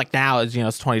and then like now it's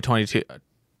it's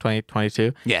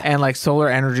 2022. Yeah. And like solar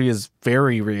energy is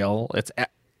very real. It's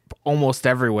almost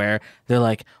everywhere. They're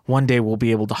like one day we'll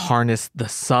be able to harness the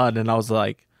sun, and I was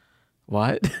like,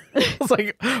 what? I was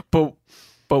like,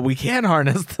 but we can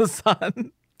harness the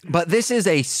sun. But this is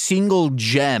a single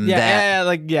gem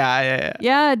Yeah.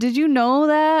 Yeah, did you know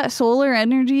that solar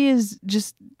energy is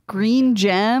just green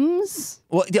gems?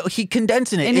 Well, he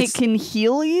condensed it. And it can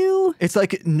heal you? It's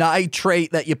like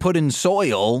nitrate that you put in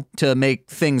soil to make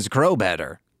things grow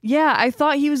better. Yeah, I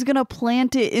thought he was going to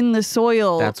plant it in the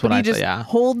soil. That's but what he I just thought, yeah.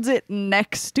 holds it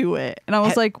next to it. And I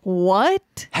was like,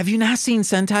 what? Have you not seen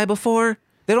Sentai before?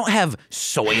 They don't have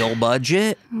soil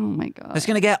budget. Oh my God. It's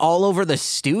going to get all over the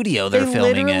studio they're They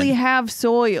filming literally in. have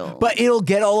soil. But it'll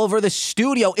get all over the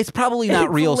studio. It's probably not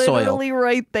it's real soil. literally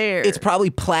right there. It's probably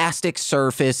plastic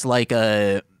surface like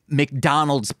a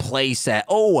McDonald's place at,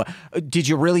 did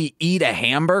you really eat a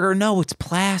hamburger? No, it's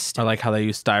plastic. I like how they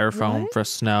use styrofoam for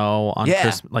snow on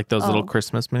like those little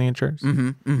Christmas miniatures.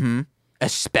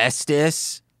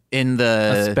 Asbestos in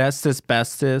the...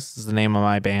 Asbestos is the name of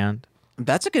my band.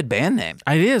 That's a good band name.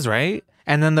 It is, right?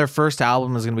 And then their first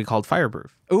album is going to be called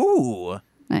Fireproof. Ooh.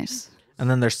 nice. And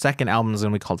then their second album is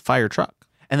going to be called Fire Truck.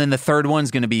 And then the third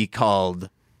one's going to be called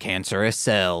Cancerous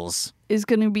Cells. Is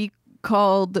going to be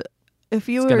called, if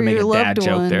you Going or to make your a loved dad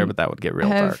joke one there, but that would get real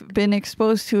have dark. been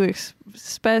exposed to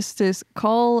asbestos,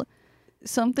 call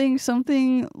something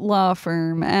law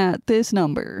firm at this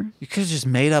number. You could have just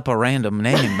made up a random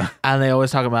name. And they always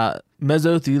talk about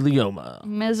mesothelioma.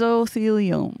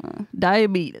 Mesothelioma,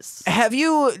 diabetes. Have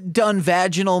you done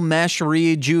vaginal mesh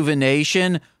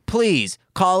rejuvenation? Please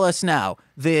call us now.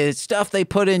 The stuff they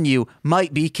put in you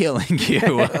might be killing you.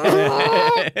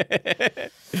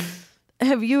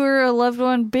 Have you or a loved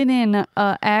one been in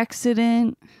an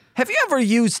accident? Have you ever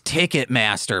used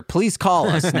Ticketmaster? Please call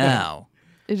us now.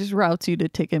 It just routes you to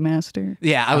Ticketmaster.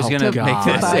 Yeah, I was going to God. make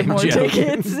that Buy same more joke.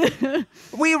 tickets.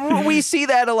 We see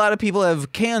that a lot of people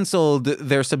have canceled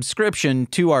their subscription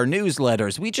to our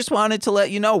newsletters. We just wanted to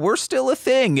let you know we're still a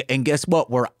thing. And guess what?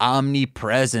 We're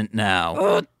omnipresent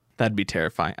now. That'd be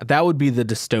terrifying. That would be the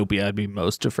dystopia I'd be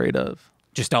most afraid of.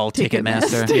 Just all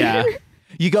Ticketmaster. Yeah.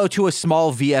 You go to a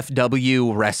small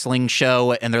VFW wrestling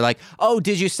show and they're like, oh,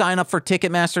 did you sign up for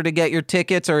Ticketmaster to get your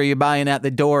tickets or are you buying at the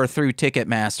door through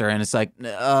Ticketmaster? And it's like,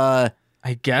 I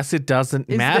guess it doesn't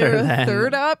Is matter there a then.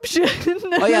 third option?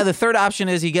 oh yeah, the third option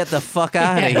is you get the fuck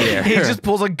out of here. He just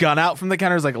pulls a gun out from the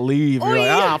counter. He's like, leave. You're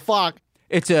like, fuck.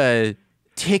 It's a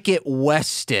Ticket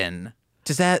Weston.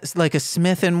 Does that like a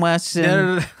Smith and Wesson?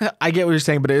 No. I get what you're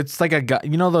saying, but it's like a gun.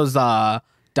 You know those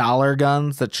dollar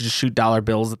guns that just shoot dollar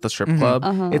bills at the strip club?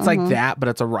 It's like that, but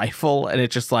it's a rifle, and it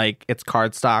just like it's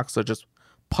card stock, so it just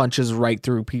punches right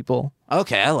through people.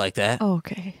 Okay, I like that.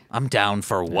 Okay. I'm down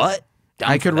for what?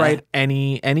 Down I for could that. write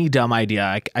any dumb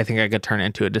idea. I think I could turn it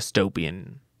into a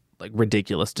dystopian, like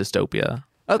ridiculous dystopia.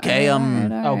 Okay,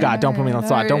 Oh, God, don't put me on the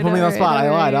spot. Don't put me on the spot.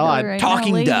 I lied.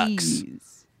 Talking ducks.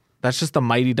 That's just the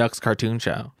Mighty Ducks cartoon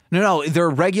show. No, they're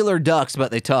regular ducks,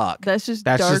 but they talk. That's just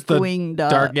That's just the Darkwing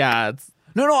Duck. dark. Yeah,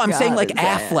 No, I'm saying like his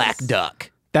ass. Affleck duck.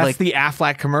 that's Like, the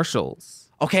Affleck commercials.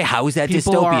 okay, how is that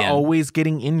People dystopian? are always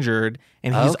getting injured,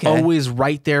 and he's Okay. always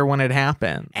right there when it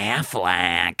happens.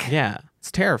 Affleck. Yeah,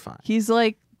 it's terrifying. He's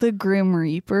like the Grim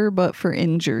Reaper, but for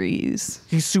injuries.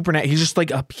 He's he just like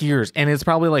appears, and it's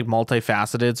probably like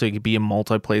multifaceted, so he could be in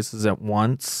multi places at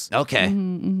once. Okay.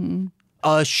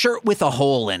 A shirt with a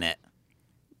hole in it.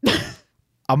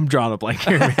 I'm drawing a blank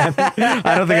here, man.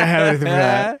 I don't think I have anything for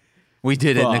that. We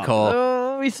did it, Fuck. Nicole.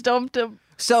 Oh, we stumped him.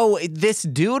 So this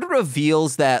dude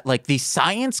reveals that like the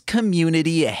science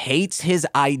community hates his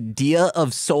idea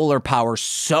of solar power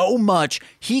so much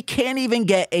he can't even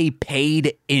get a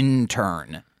paid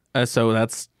intern. So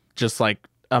that's just like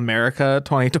America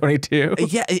 2022.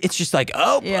 Yeah, it's just like,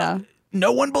 Yeah.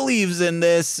 no one believes in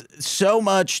this so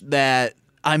much that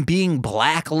I'm being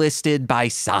blacklisted by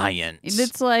science. And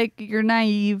it's like you're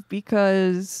naive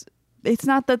because it's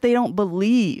not that they don't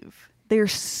believe. They're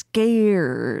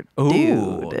scared, Ooh.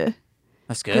 dude.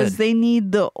 That's Because good. they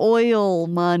need the oil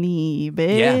money,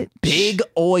 bitch. Yeah, big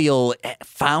oil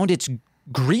found its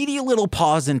greedy little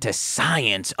paws into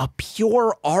science, a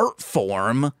pure art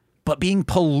form, but being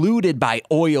polluted by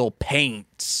oil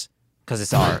paints because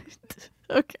it's art.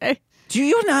 Okay. Do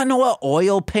you not know what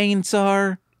oil paints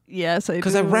are? Yes, I do.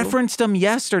 Because I referenced them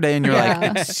yesterday, and you're Yeah.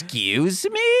 like, "Excuse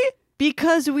me."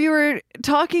 Because we were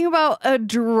talking about a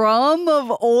drum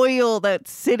of oil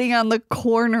that's sitting on the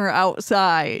corner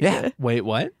outside. Yeah. Wait,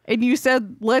 what? And you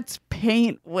said, let's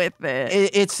paint with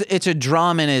it. It's a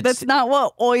drum, and it's That's not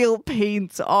what oil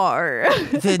paints are.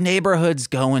 the neighborhood's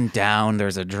going down.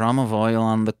 There's a drum of oil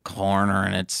on the corner,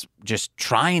 and it's just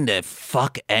trying to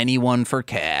fuck anyone for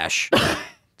cash.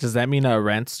 Does that mean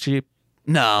rent's cheap?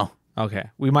 No. Okay,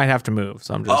 we might have to move.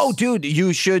 So I'm just. Oh, dude,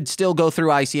 you should still go through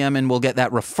ICM, and we'll get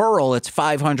that referral. It's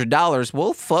 $500.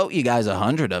 We'll float you guys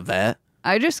 100 of that.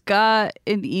 I just got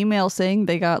an email saying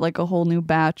they got like a whole new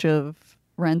batch of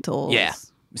rentals. Yeah,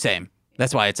 same.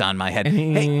 That's why it's on my head.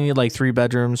 Any like 3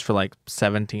 bedrooms for like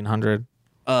 1,700.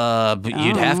 But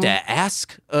you'd have to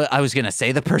ask. I was gonna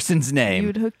say the person's name.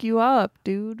 You'd hook you up,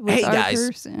 dude, with Hey, our guys.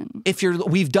 person. If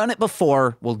we've done it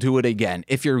before, we'll do it again.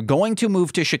 If you're going to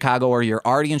move to Chicago or you're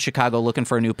already in Chicago looking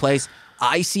for a new place,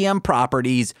 ICM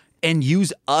Properties, and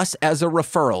use us as a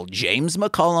referral, James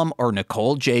McCullum or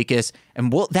Nicole Jacobs,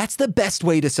 and that's the best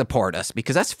way to support us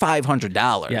because that's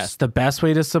 $500. Yes, the best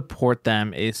way to support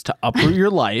them is to uproot your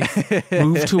life,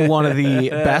 move to one of the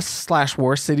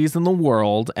best/worst cities in the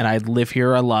world, and I live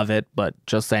here, I love it, but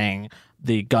just saying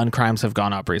the gun crimes have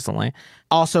gone up recently.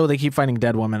 Also, they keep finding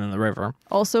dead women in the river.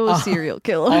 Also a serial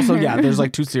killer. Also, yeah, there's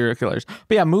like 2 serial killers.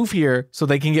 But yeah, move here so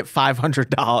they can get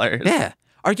 $500. Yeah.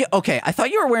 Are you okay? I thought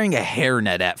you were wearing a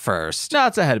hairnet at first. No,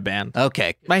 it's a headband.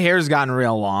 Okay. My hair's gotten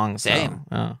real long. Same.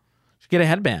 So, should get a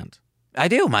headband. I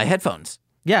do. My headphones.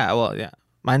 Yeah, well, yeah.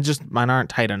 Mine aren't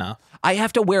tight enough. I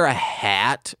have to wear a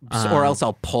hat or else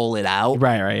I'll pull it out.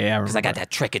 Right, yeah. Because I got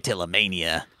that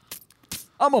trichotillomania.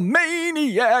 I'm a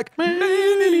maniac,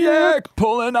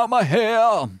 pulling out my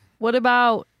hair. What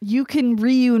about you can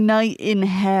reunite in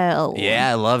hell?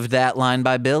 Yeah, I loved that line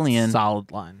by Billion.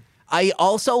 Solid line. I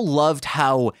also loved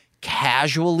how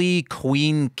casually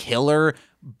Queen Killer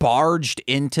barged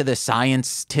into the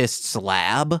scientist's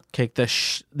lab. Kick the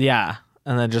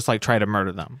and then just like try to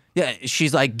murder them. Yeah,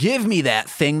 she's like, give me that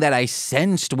thing that I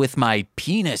sensed with my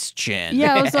penis chin.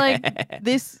 Yeah, I was like,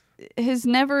 this has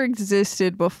never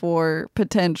existed before,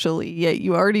 potentially, yet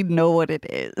you already know what it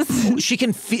is. She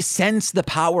can sense the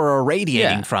power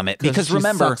irradiating from it. Because she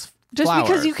remember, sucks Just flowers.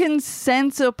 because you can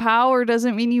sense a power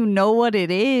doesn't mean you know what it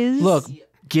is. Look,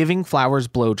 giving flowers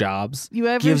blowjobs you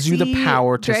ever gives you the see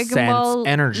power to Dragon sense Ball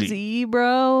energy. Z,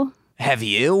 bro? have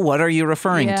you? What are you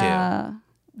referring to? Yeah.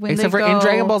 When Except they for in go-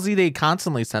 Dragon Ball Z, they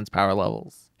constantly sense power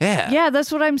levels. Yeah. Yeah,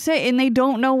 that's what I'm saying. And they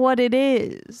don't know what it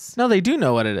is. No, they do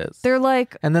know what it is. They're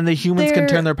like, And then the humans can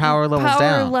turn their power levels power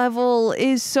down. level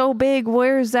is so big.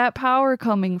 Where is that power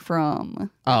coming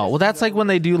from? Oh, well, that's like when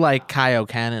they do like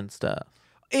Kaioken and stuff.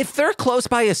 If they're close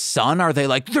by a sun, are they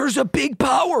like, there's a big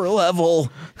power level?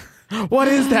 What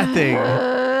is that thing?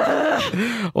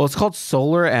 Well, it's called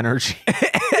solar energy.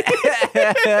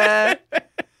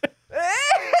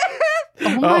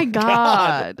 Oh my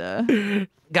God.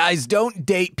 Guys, don't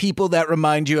date people that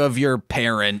remind you of your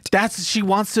parent. She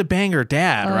wants to bang her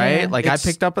dad, right? Like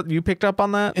you picked up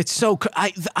on that? It's so,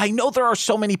 I know there are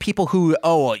so many people who,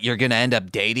 you're going to end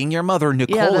up dating your mother.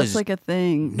 Nicole Yeah, that's is like a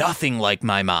thing. nothing like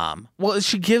my mom. Well,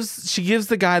 she gives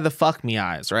the guy the fuck me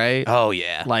eyes, right? Oh,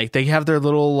 yeah. Like they have their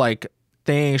little like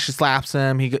thing. She slaps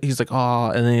him. He's like, oh,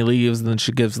 and then he leaves. And then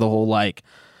she gives the whole like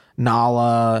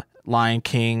Nala, Lion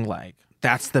King, like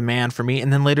that's the man for me.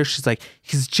 And then later she's like,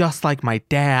 he's just like my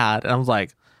dad. And I was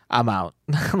like, I'm out.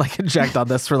 Like eject on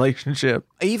this relationship.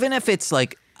 Even if it's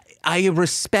like, I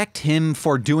respect him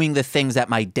for doing the things that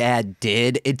my dad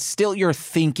did, it's still you're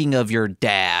thinking of your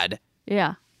dad.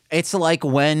 Yeah. It's like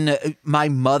when my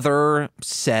mother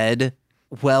said,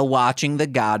 while watching The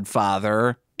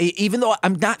Godfather, even though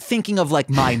I'm not thinking of like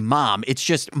my mom, it's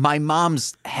just my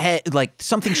mom's head, like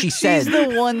something she said. She's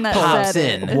the one that pops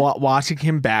said in. it. Watching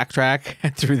him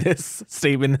backtrack through this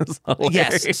statement is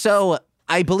hilarious. Yes. So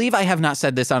I believe I have not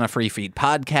said this on a free feed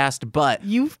podcast, but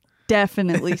You've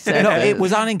definitely said no, it. it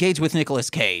was on Engaged with Nicolas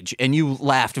Cage, and you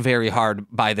laughed very hard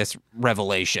by this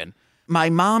revelation. My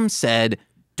mom said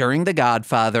during The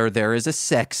Godfather, there is a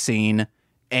sex scene,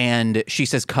 and she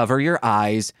says, cover your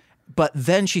eyes. But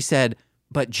then she said,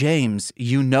 but James,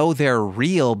 you know they're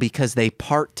real because they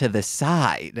part to the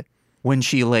side when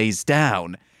she lays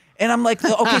down. And I'm like,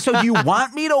 okay, so do you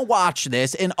want me to watch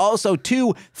this? And also,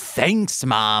 too, thanks,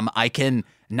 Mom. I can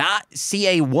not see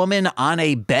a woman on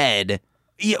a bed.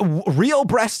 Yeah, real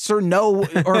breasts or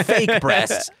fake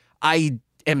breasts. I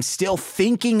am still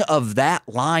thinking of that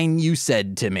line you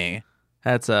said to me.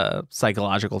 That's a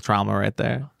psychological trauma right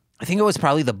there. I think it was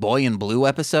probably the Boy in Blue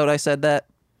episode I said that.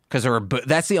 Because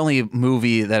that's the only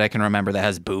movie that I can remember that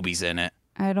has boobies in it.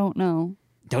 I don't know.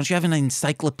 Don't you have an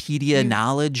encyclopedia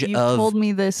knowledge You've of... told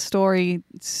me this story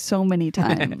so many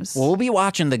times. Well, we'll be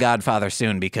watching The Godfather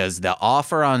soon because the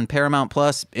offer on Paramount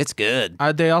Plus, it's good.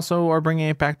 They also are bringing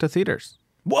it back to theaters.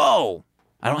 Whoa!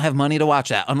 I don't have money to watch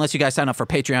that unless you guys sign up for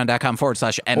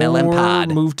patreon.com/MLM Or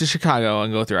pod. move to Chicago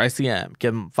and go through ICM.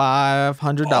 Give them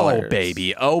 $500. Oh,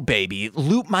 baby. Oh, baby.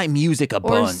 Loop my music a or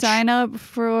bunch. sign up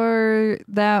for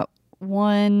that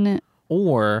one.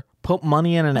 Or put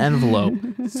money in an envelope,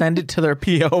 send it to their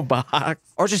P.O. box.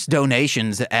 Or just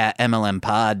donations at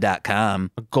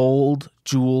MLMpod.com. Gold,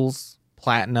 jewels,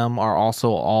 platinum are also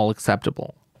all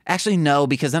acceptable. Actually, no,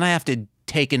 because then I have to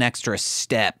take an extra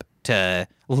step to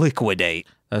liquidate.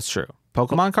 That's true.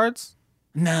 Pokemon cards?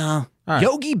 No. All right.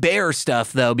 Yogi Bear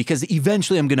stuff, though, because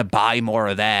eventually I'm going to buy more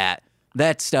of that.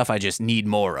 That stuff I just need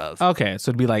more of. Okay, so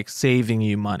it'd be like saving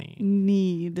you money.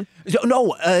 Need.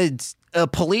 No, a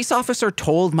police officer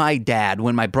told my dad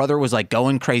when my brother was like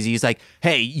going crazy. He's like,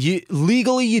 hey,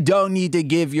 legally you don't need to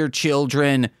give your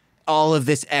children all of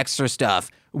this extra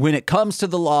stuff. When it comes to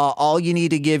the law, all you need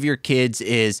to give your kids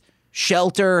is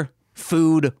shelter,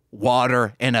 food,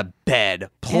 water, and a bed,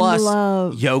 plus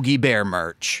love. Yogi Bear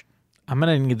merch. I'm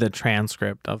going to need the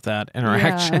transcript of that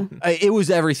interaction. It was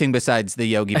everything besides the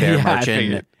Yogi Bear Yeah, I merch. And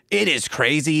figured. it is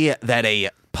crazy that a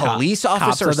police Cops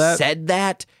officer said that? said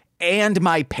that, and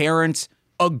my parents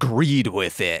agreed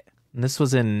with it. And this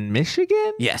was in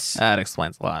Michigan? Yes. That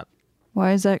explains a lot.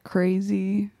 Why is that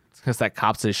crazy? It's because that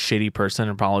cop's a shitty person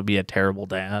and probably be a terrible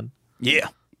dad. Yeah.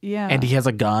 Yeah. And he has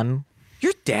a gun.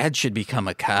 Your dad should become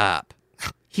a cop.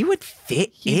 He would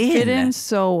fit He in. fit in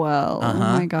so well. Oh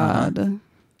my God.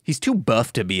 He's too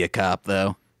buff to be a cop,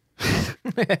 though.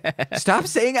 Stop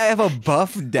saying I have a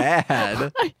buff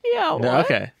dad. Yeah. What?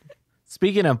 Okay.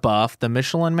 Speaking of buff, the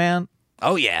Michelin Man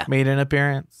Oh, yeah. made an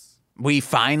appearance. We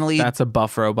finally That's a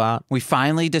buff robot.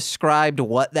 described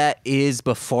what that is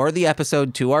before the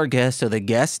episode to our guest, so the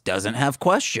guest doesn't have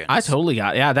questions. I totally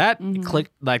got it. Yeah, that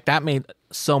clicked, like, that made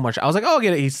so much. I was like, oh, I'll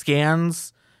get it. He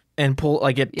scans and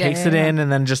takes it in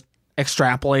and then just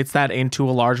extrapolates that into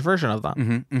a large version of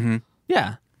them.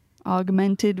 Yeah.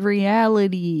 Augmented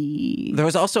reality. There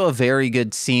was also a very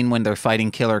good scene when they're fighting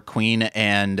Killer Queen,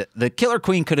 and the Killer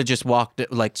Queen could have just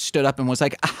stood up and was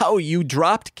like, ow, you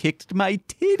kicked my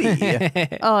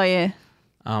titty. Oh yeah.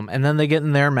 And then they get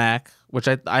in their mech, which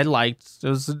I liked. It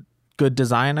was a good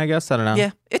design, I guess. I don't know.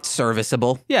 Yeah, it's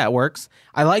serviceable. Yeah, it works.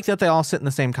 I like that they all sit in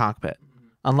the same cockpit.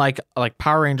 Unlike like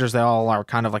Power Rangers, they all are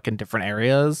kind of like in different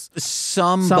areas.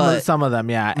 Some of them,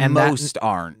 yeah, and most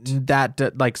aren't.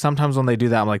 That like sometimes when they do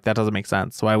that, I'm like, that doesn't make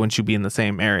sense. Why wouldn't you be in the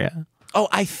same area? Oh,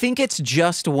 I think it's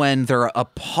just when they're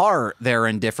apart, they're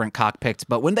in different cockpits,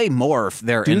 but when they morph,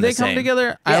 they're Do in they the same. come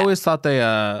together? I Yeah. always thought they.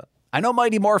 I know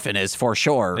Mighty Morphin is for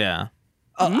sure. Yeah.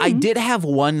 I did have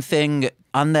one thing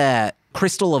on that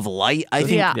Crystal of Light. I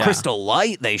think Yeah. Crystal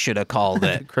Light they should have called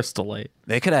it. Crystal Light.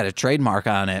 They could have had a trademark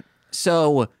on it.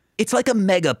 So it's like a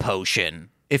mega potion,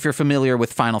 if you're familiar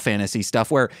with Final Fantasy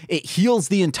stuff, where it heals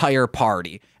the entire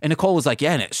party. And Nicole was like,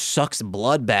 yeah, and it sucks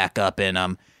blood back up in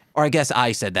them. Or I guess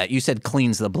I said that. You said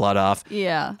cleans the blood off.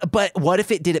 Yeah. But what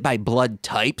if it did it by blood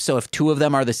type? So if two of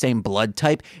them are the same blood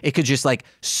type, it could just like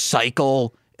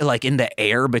cycle like in the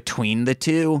air between the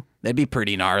two. That'd be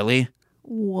pretty gnarly.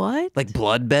 What? Like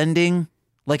blood bending.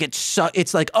 Like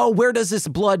it's like, oh, where does this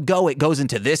blood go? It goes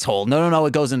into this hole. No,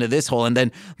 it goes into this hole. And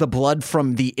then the blood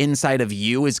from the inside of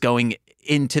you is going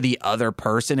into the other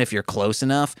person if you're close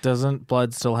enough. Doesn't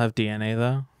blood still have DNA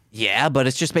though? Yeah, but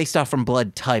it's just based off from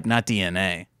blood type, not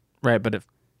DNA. Right, but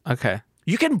okay.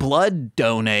 You can blood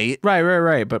donate.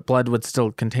 Right. But blood would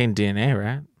still contain DNA,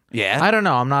 right? Yeah. I don't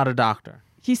know. I'm not a doctor.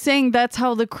 He's saying that's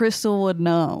how the crystal would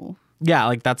know. Yeah,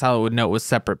 like that's how it would know it was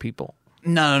separate people.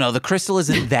 No. The crystal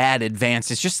isn't that advanced.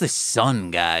 It's just the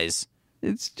sun, guys.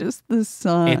 It's just the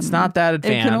sun. It's not that It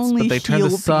can advanced, only but they turned the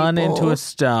heal sun people. into a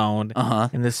stone,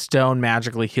 and the stone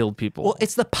magically healed people. Well,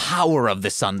 it's the power of the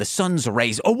sun, the sun's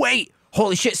rays. Oh, wait.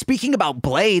 Holy shit. Speaking about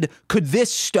Blade, could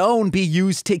this stone be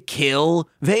used to kill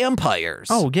vampires?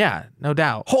 oh yeah, no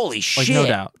doubt. Holy Like shit. no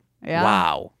doubt. Yeah.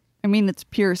 Wow. I mean, it's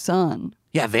pure sun.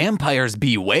 Yeah, vampires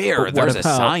beware. But There's what a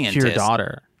about scientist. Your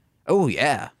daughter. Oh,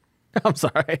 yeah. I'm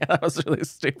sorry, that was really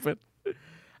stupid.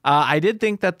 I did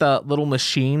think that the little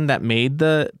machine that made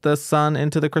the sun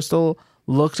into the crystal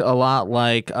looked a lot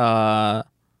like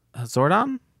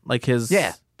Zordon, like his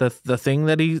the thing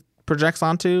that he projects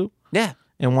onto. Yeah.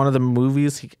 In one of the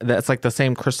movies, that's like the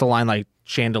same crystalline like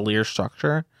chandelier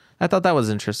structure. I thought that was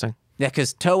interesting. Yeah,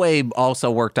 because Toei also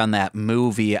worked on that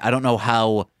movie. I don't know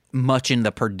how much in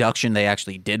the production they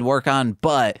actually did work on,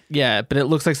 but Yeah, but it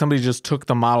looks like somebody just took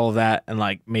the model of that and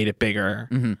like made it bigger.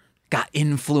 got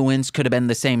influence, could have been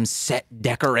the same set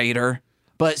decorator.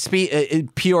 But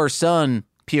pure son,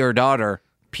 pure daughter,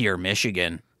 pure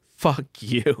Michigan. Fuck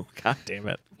you. God damn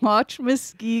it. Watch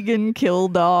Muskegon kill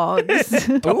dogs.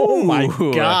 Oh my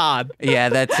Ooh. God. Yeah,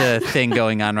 that's a thing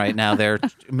going on right now there.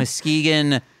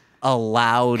 Muskegon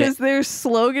allowed... Because their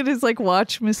slogan is like,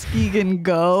 watch Muskegon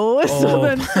go. So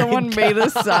then someone made a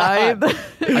sign.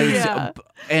 Yeah.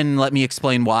 And let me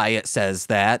explain why it says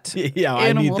that. Yeah,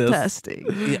 I need Animal this.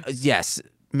 testing. Yes,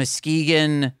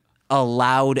 Muskegon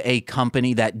allowed a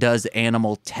company that does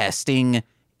animal testing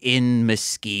in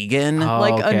Muskegon. Oh,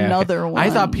 Like another one. I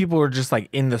thought people were just like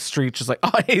in the street, just like,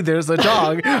 oh, hey, there's a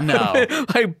dog. No.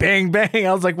 Like bang, bang.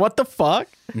 I was like, what the fuck?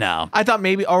 No. I thought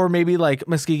maybe like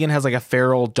Muskegon has like a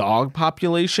feral dog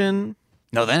population.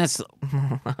 No, then it's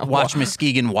watch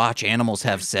Muskegon watch animals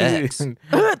have sex.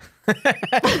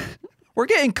 We're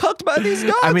getting cooked by these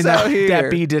dogs I mean, out here. that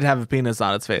bee did have a penis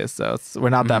on its face, so we're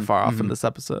not that far off in this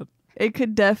episode. It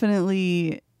could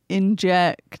definitely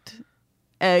inject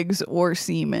eggs or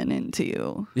semen into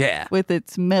you Yeah, with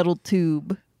its metal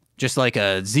tube. just like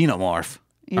a xenomorph.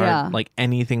 Yeah. Or like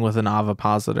anything with an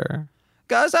ovipositor.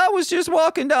 Guys, I was just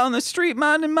walking down the street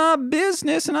minding my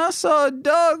business, and I saw a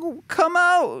dog come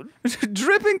out,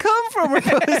 dripping cum from her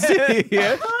pussy.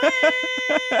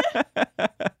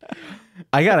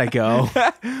 I gotta go.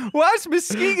 Watch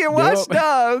Muskegon, watch Nope.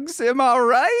 dogs. Am I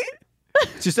right?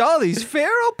 Just all these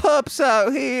feral pups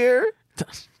out here.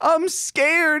 I'm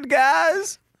scared,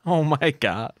 guys. Oh my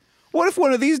God. What if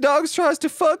one of these dogs tries to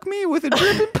fuck me with a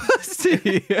dripping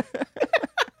pussy?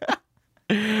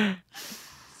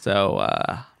 So,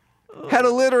 Had a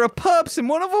litter of pups, and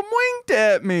one of them winked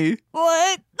at me.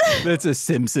 What? That's a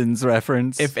Simpsons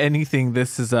reference. if anything,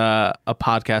 this is a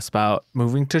podcast about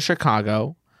moving to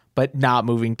Chicago, but not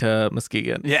moving to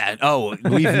Muskegon. Yeah. Oh,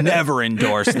 we've never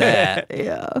endorsed that.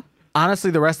 Yeah.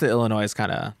 Honestly, the rest of Illinois is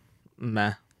kind of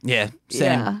meh. Yeah.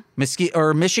 Same.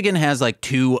 Yeah. Michigan has like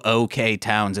 2 okay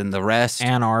towns, and the rest.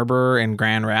 Ann Arbor and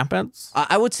Grand Rapids.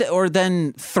 I would say, or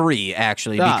then 3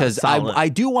 actually, Ah, because solid. I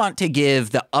do want to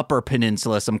give the Upper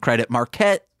Peninsula some credit.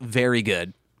 Marquette, very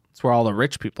good. It's where all the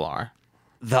rich people are,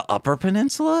 The Upper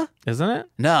Peninsula? isn't it?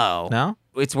 No. No?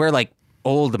 It's where like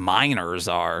old miners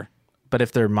are. But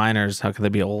if they're minors, how could they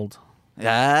be old?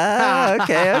 Ah,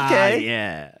 okay.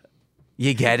 Yeah.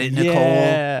 You get it, Nicole?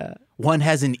 Yeah. One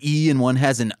has an E and one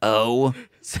has an O.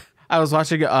 I was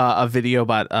watching a video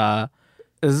about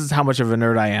this is how much of a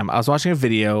nerd I am. I was watching a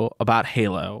video about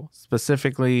Halo,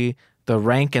 specifically the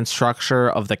rank and structure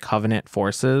of the Covenant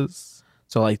forces.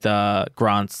 So like the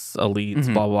grunts, elites,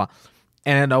 blah, blah, blah.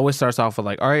 And it always starts off with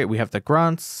like, all right, we have the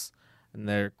grunts and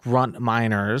they're grunt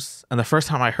miners. And the first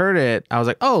time I heard it, I was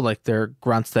like, oh, like they're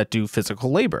grunts that do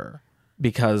physical labor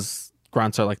because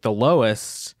grunts are like the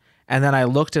lowest. And then I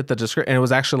looked at the description, and it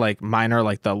was actually like minor,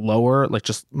 like the lower, like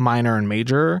just minor and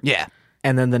major. Yeah.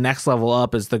 And then the next level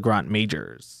up is the grunt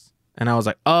majors. And I was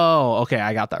like, oh, okay,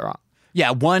 I got that wrong.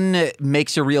 Yeah, one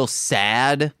makes you real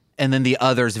sad, and then the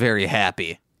other's very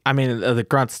happy. I mean, the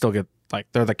grunts still get, like,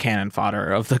 they're the cannon fodder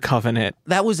of the Covenant.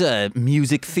 That was a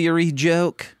music theory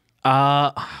joke.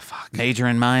 Fuck. Major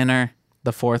and minor.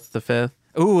 The 4th, the 5th.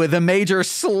 Ooh, the major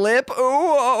slip. Ooh,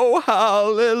 oh,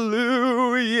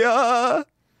 hallelujah.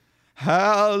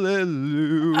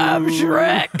 Hallelujah. I'm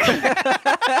Shrek.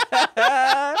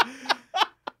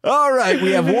 All right,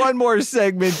 we have one more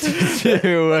segment to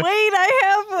do. Wait,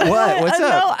 I have What? What's no,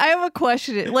 up? I have a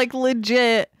question. Like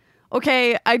legit.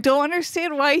 Okay, I don't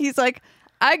understand why he's like,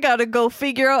 I gotta go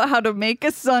figure out how to make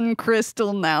a sun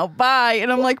crystal now. Bye.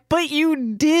 And I'm like, but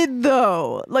you did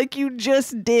though. Like you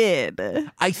just did.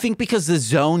 I think because the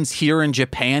zone's here in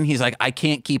Japan, he's like, I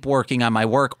can't keep working on my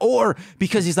work. Or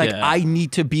because he's like, Yeah. I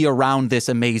need to be around this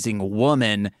amazing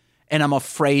woman, and I'm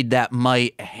afraid that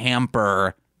might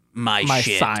hamper my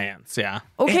shit. science, yeah.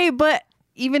 Okay, but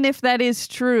even if that is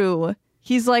true,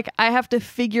 he's like, I have to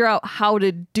figure out how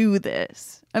to do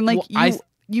this. I'm like, Well,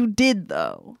 you did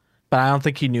though. But I don't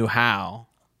think he knew how.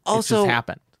 It Also, just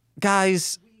happened.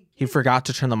 guys, He forgot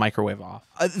to turn the microwave off.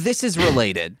 this is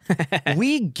related.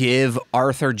 We give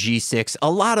Arthur G6 a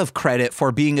lot of credit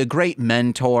for being a great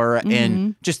mentor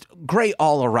and just great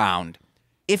all around.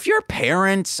 If your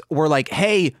parents were like,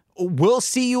 hey, we'll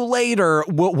see you later,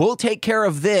 we'll take care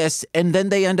of this, and then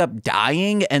they end up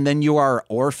dying, and then you are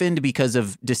orphaned because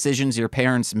of decisions your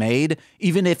parents made,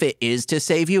 even if it is to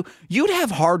save you, you'd have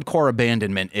hardcore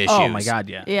abandonment issues. Oh my God,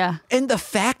 yeah. Yeah. And the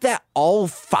fact that all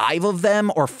 5 of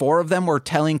them or 4 of them were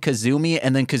telling Kazumi,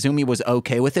 and then Kazumi was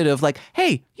okay with it, of like,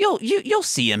 hey, you'll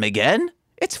see him again.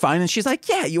 It's fine. And she's like,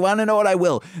 yeah, you want to know what? I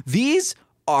will. These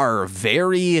are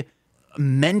very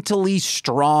mentally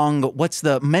strong,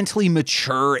 mentally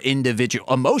mature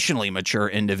emotionally mature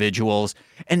individuals,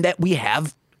 and that we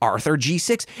have Arthur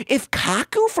G6. If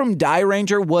Kaku from Die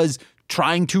Ranger was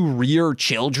trying to rear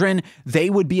children, they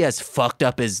would be as fucked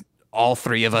up as all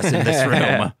three of us in this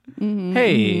room.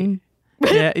 Hey,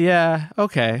 yeah,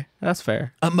 okay, that's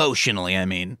fair. Emotionally, I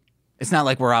mean. It's not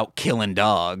like we're out killing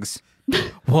dogs.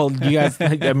 Well, you guys,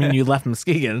 I mean, you left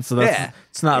Muskegon, so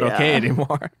it's not okay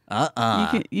anymore.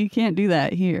 You can't do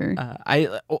that here.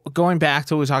 Going back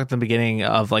to what we talked at the beginning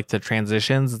of like the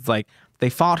transitions, it's like they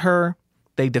fought her,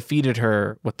 they defeated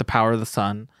her with the power of the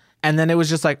sun, and then it was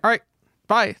just like, all right,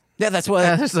 bye. Yeah, that's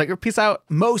what. It's like, peace out.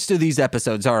 Most of these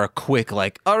episodes are a quick,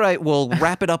 like, all right, we'll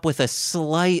wrap it up with a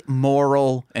slight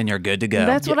moral, and you're good to go.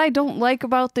 That's what I don't like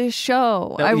about this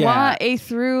show. I want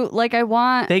I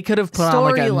want. They could have put on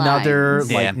like another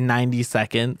storylines. like 90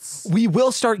 seconds. We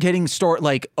will start getting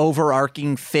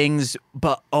overarching things,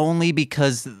 but only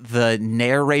because the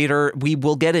narrator. We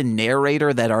will get a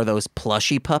narrator that are those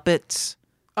plushy puppets.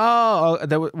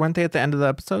 Weren't they at the end of the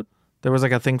episode? There was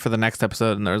like a thing for the next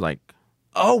episode, and there was like.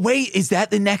 Oh, wait, is that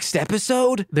the next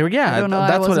episode? That's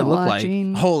what it looked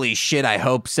like. Holy shit, I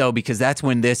hope so, because that's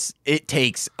when it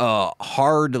takes a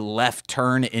hard left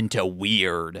turn into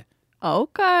weird.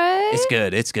 Okay.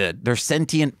 It's good. They're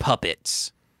sentient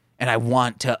puppets, and I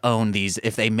want to own these.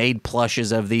 If they made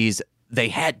plushes of these, they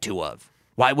had to have.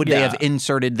 Why would they have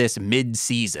inserted this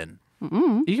mid-season?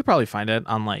 You could probably find it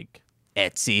on like...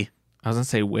 Etsy. I was going to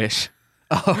say Wish.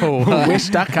 Oh.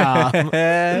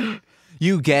 Wish.com.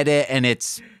 You get it, and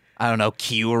it's, I don't know,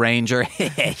 Q Ranger.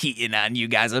 Heating on you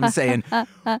guys. I'm saying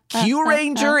Q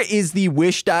Ranger is the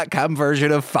Wish.com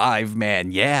version of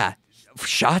 5-Man. Yeah.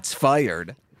 Shots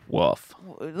fired. Woof.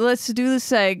 Let's do the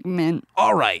segment.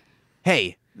 All right.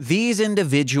 Hey, these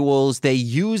individuals, they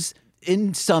use,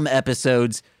 in some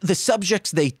episodes, the subjects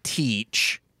they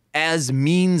teach as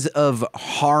means of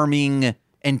harming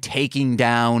and taking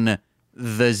down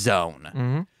the zone.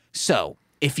 Mm-hmm. So,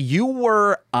 if you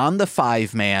were on the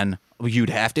 5-Man, you'd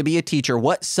have to be a teacher.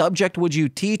 What subject would you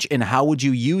teach, and how would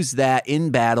you use that in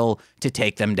battle to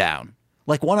take them down?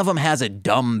 Like, one of them has a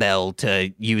dumbbell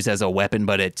to use as a weapon,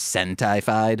 but it's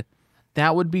Sentai-fied.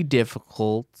 That would be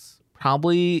difficult.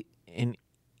 Probably an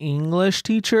English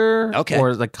teacher. Okay.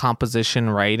 Or like composition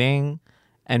writing.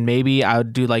 And maybe I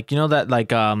would do like, you know that like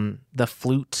the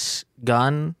flute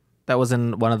gun that was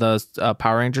in one of those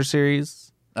Power Ranger series?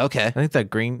 Okay. I think that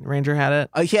Green Ranger had it.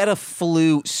 He had a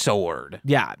flute sword.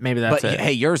 Yeah, maybe that's but, it.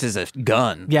 Hey, yours is a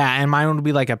gun. Yeah, and mine would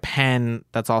be like a pen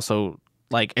that's also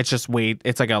like, it's just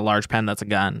it's like a large pen that's a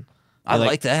gun. I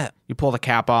like that. You pull the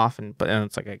cap off and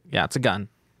it's like it's a gun.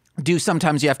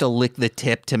 Sometimes you have to lick the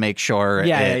tip to make sure.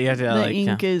 Yeah, you have to the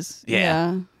ink is.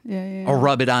 Yeah. Or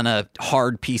rub it on a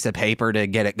hard piece of paper to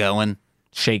get it going.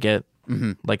 Shake it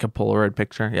like a Polaroid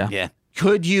picture. Yeah. Yeah.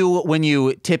 Could you, when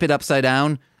you tip it upside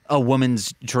down, a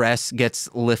woman's dress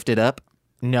gets lifted up?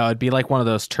 No, it'd be like one of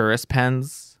those tourist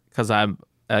pens because I'm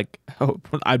like,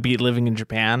 I'd be living in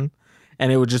Japan,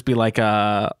 and it would just be like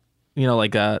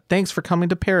thanks for coming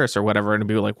to Paris or whatever, and it'd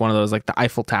be like one of those like the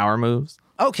Eiffel Tower moves.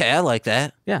 Okay, I like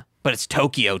that. Yeah, but it's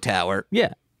Tokyo Tower.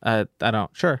 Yeah, I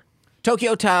don't. Sure.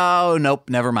 Tokyo Tower. Nope,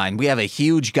 never mind. We have a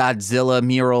huge Godzilla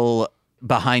mural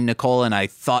behind Nicole, and I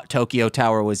thought Tokyo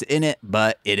Tower was in it,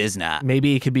 but it is not.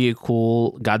 Maybe it could be a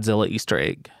cool Godzilla Easter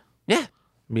egg. Yeah.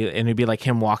 And it'd be like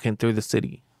him walking through the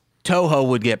city. Toho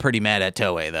would get pretty mad at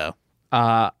Toei, though.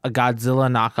 A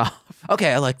Godzilla knockoff.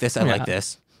 Okay, I like this. I like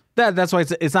this. That's why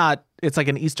it's not, it's like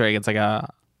an Easter egg. It's like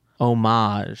a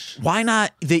homage. Why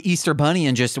not the Easter Bunny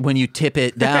and just when you tip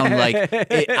it down,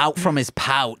 like out from his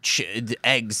pouch, the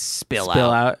eggs spill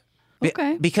out?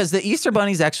 Okay. Because the Easter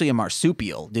Bunny's actually a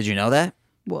marsupial. Did you know that?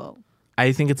 Whoa.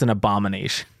 I think it's an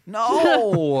abomination.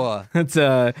 No. It's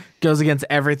goes against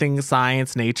everything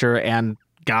science, nature, and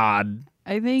God.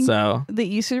 I think the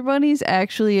Easter Bunny's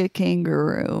actually a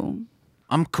kangaroo.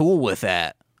 I'm cool with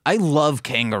that. I love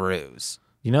kangaroos.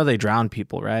 You know they drown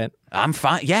people, right? I'm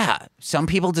fine. Yeah. Some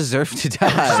people deserve to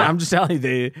die. I'm just telling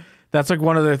you, that's like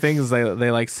one of their things.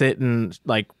 They like sit in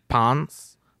like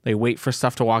ponds. They wait for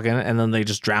stuff to walk in and then they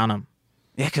just drown them.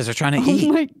 Yeah, because they're trying to eat.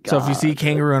 Oh my God. So if you see a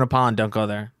kangaroo in a pond, don't go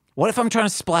there. What if I'm trying to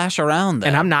splash around them?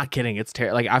 And I'm not kidding. It's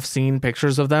terrible. Like I've seen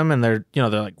pictures of them, and they're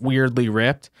like weirdly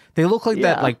ripped. They look like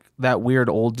that weird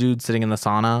old dude sitting in the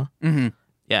sauna. Mm-hmm.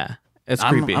 Yeah, it's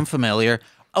creepy. I'm familiar.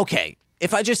 Okay,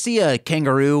 if I just see a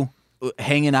kangaroo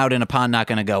hanging out in a pond, not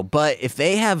gonna go. But if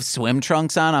they have swim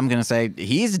trunks on, I'm gonna say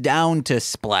he's down to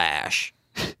splash.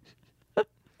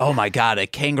 Oh my God, a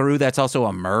kangaroo that's also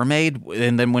a mermaid,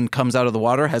 and then when it comes out of the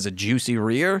water has a juicy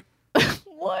rear.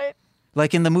 What?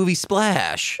 Like in the movie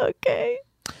Splash. Okay.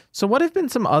 So what have been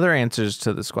some other answers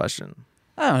to this question?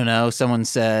 I don't know. Someone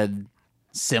said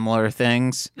similar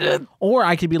things. Or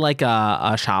I could be like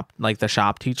a shop, like the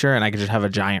shop teacher, and I could just have a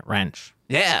giant wrench.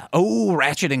 Yeah. Oh,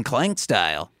 Ratchet and Clank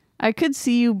style. I could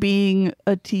see you being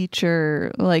a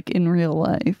teacher, like in real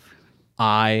life.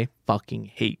 I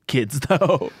fucking hate kids,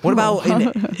 though. What about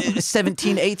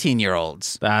 17,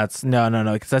 18-year-olds? That's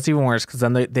no, because that's even worse. Because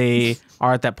then they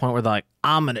are at that point where they're like,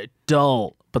 I'm an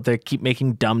adult, but they keep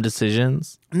making dumb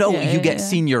decisions. No, Yeah, you get yeah.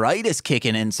 senioritis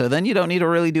kicking in, so then you don't need to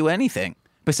really do anything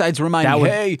besides That reminding,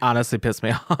 would hey, honestly piss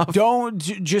me off.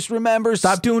 just remember,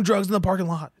 Stop doing drugs in the parking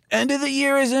lot. end of the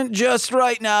year isn't just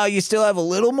right now. You still have a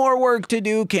little more work to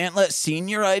do. Can't let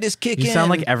senioritis kick in. You sound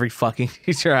like every fucking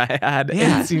teacher I had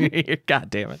Yeah. in senior year. God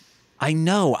damn it. I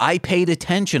know. I paid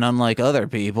attention, unlike other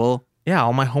people. Yeah,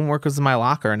 all my homework was in my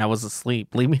locker and I was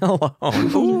asleep. Leave me alone.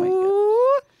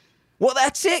 Ooh. Well,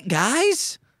 that's it,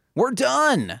 guys. We're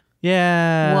done.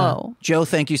 Yeah. Whoa. Joe,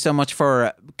 thank you so much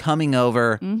for coming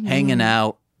over, hanging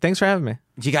out. Thanks for having me.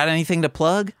 You got anything to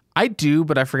plug? I do,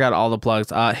 but I forgot all the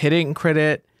plugs. Hit It and Crit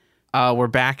It. We're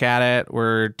back at it.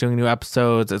 We're doing new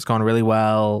episodes. It's going really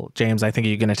well. James, I think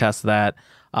you can attest to that.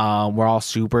 We're all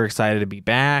super excited to be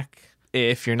back.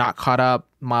 If you're not caught up,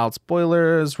 mild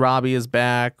spoilers, Robbie is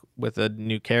back with a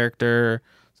new character.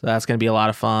 So that's going to be a lot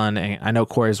of fun. And I know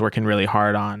Corey's working really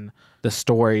hard on the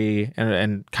story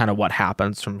and kind of what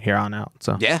happens from here on out.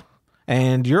 So Yeah.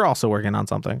 And you're also working on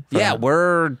something. for Yeah,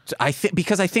 that.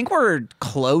 because I think we're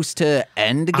close to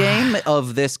end game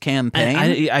of this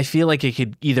campaign. I feel like it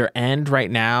could either end right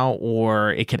now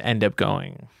or it could end up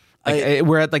going.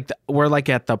 We're at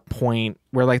the point,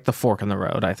 we're like the fork in the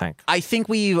road, I think. I think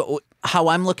how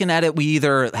I'm looking at it, we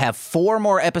either have 4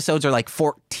 more episodes or like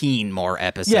 14 more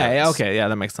episodes. Yeah, okay, yeah,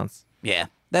 that makes sense. Yeah.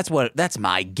 That's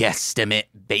my guesstimate,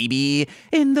 baby.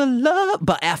 In the love.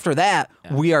 But after that,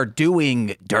 we are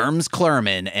doing Derms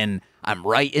Clerman, and I'm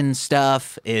writing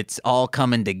stuff. It's all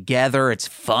coming together. It's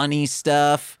funny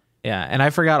stuff. Yeah, and I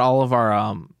forgot all of our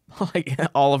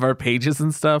all of our pages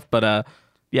and stuff, but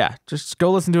yeah, just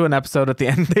go listen to an episode at the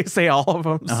end. They say all of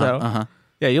them.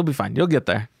 Yeah, you'll be fine. You'll get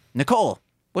there. Nicole,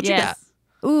 what you got?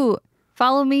 Ooh,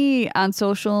 follow me on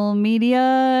social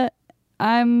media.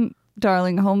 I'm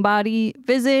Darling Homebody.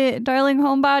 Visit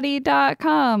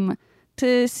darlinghomebody.com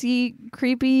to see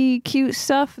creepy, cute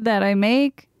stuff that I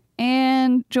make,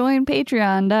 and join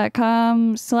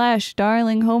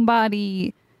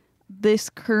patreon.com/darlinghomebody. This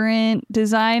current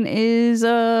design is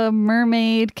a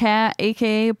mermaid cat,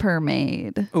 aka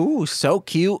Permaid. Ooh, so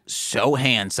cute, so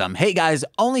handsome. Hey guys,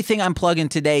 only thing I'm plugging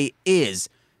today is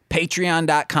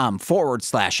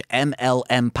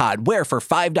patreon.com/MLM pod, where for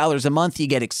 $5 a month you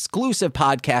get exclusive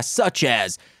podcasts such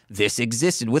as This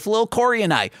Existed with Lil Corey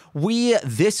and I. We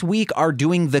this week are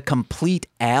doing The Complete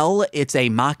Al. It's a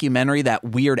mockumentary that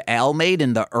Weird Al made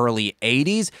in the early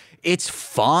 80s. It's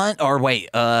fun. Or wait,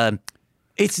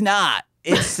 it's not.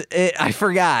 I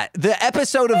forgot. The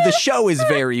episode of the show is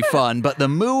very fun, but the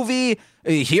movie,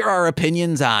 here are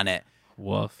opinions on it.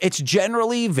 Woof. It's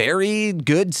generally very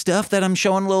good stuff that I'm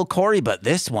showing Lil Corey, but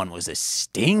this one was a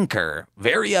stinker.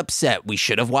 Very upset. We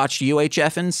should have watched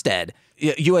UHF instead.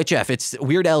 UHF, it's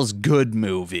Weird Al's good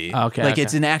movie. Okay. Like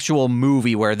it's an actual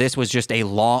movie where this was just a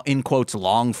long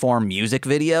form music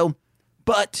video.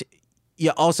 But you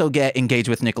also get engaged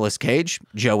with Nicolas Cage.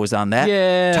 Joe was on that.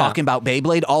 Yeah. Talking about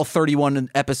Beyblade, all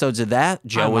 31 episodes of that.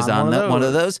 Joe was on one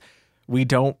of those. We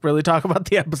don't really talk about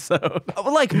the episode.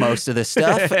 Like most of this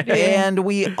stuff. And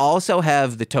we also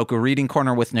have the Toku Reading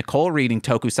Corner with Nicole reading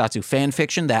tokusatsu fan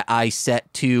fiction that I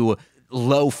set to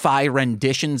lo-fi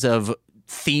renditions of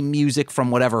theme music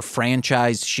from whatever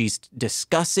franchise she's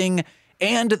discussing.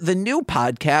 And the new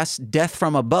podcast, Death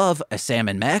from Above, a Sam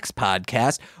and Max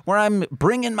podcast, where I'm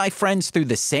bringing my friends through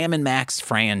the Sam and Max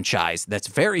franchise. That's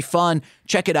very fun.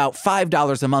 Check it out.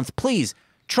 $5 a month. Please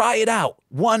try it out.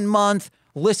 1 month.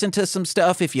 Listen to some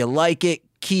stuff. If you like it,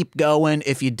 keep going.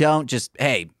 If you don't, just,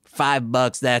 hey,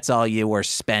 $5, that's all you were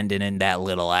spending in that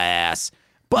little ass.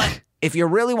 But if you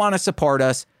really want to support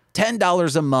us,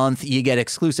 $10 a month, you get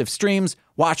exclusive streams,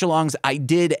 watch-alongs. I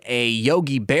did a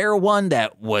Yogi Bear one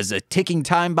that was a ticking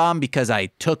time bomb because I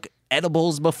took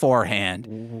edibles beforehand.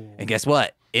 Ooh. And guess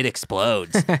what? It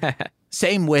explodes.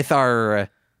 Same with our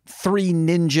Three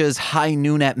Ninjas High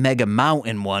Noon at Mega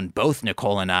Mountain one. Both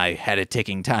Nicole and I had a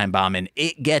ticking time bomb, and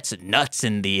it gets nuts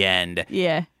in the end.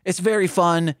 Yeah. It's very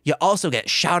fun. You also get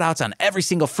shout-outs on every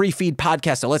single free feed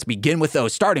podcast, so let's begin with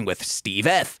those, starting with Steve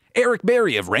F., Eric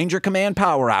Berry of Ranger Command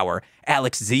Power Hour,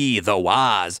 Alex Z, The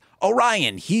Waz,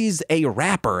 Orion, he's a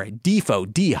rapper, Defo,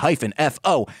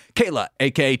 D-F-O, Kayla,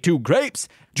 a.k.a. Two Grapes,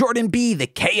 Jordan B., the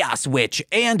Chaos Witch,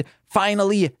 and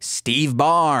finally, Steve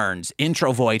Barnes,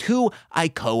 Intro Void, who I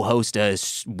co-host a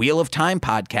Wheel of Time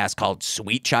podcast called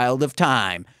Sweet Child of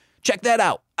Time. Check that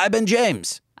out. I've been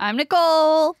James. I'm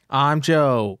Nicole. I'm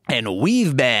Joe. And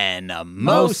we've been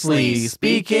Mostly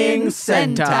Speaking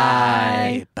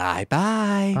Sentai.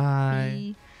 Bye-bye.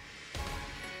 Bye.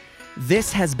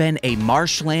 This has been a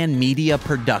Marshland Media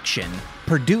production,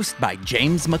 produced by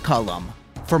James McCullum.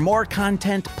 For more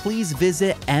content, please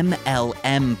visit mlmpod.com.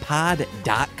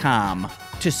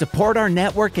 To support our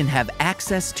network and have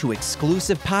access to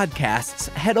exclusive podcasts,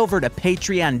 head over to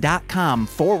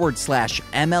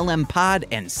patreon.com/MLMpod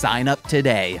and sign up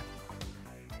today.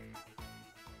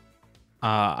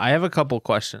 I have a couple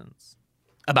questions.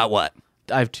 About what?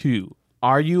 I have two.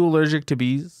 Are you allergic to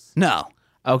bees? No.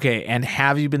 Okay, and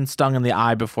have you been stung in the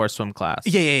eye before swim class?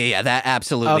 Yeah. That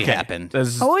absolutely happened.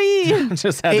 Just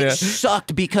had It to...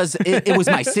 sucked because it was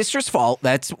my sister's fault.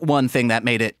 That's one thing that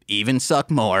made it even suck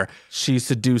more. She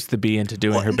seduced the bee into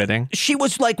doing her bidding. She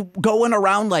was like going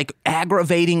around like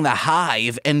aggravating the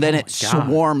hive, and then it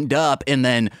swarmed up, and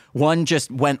then one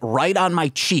just went right on my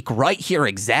cheek, right here,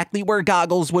 exactly where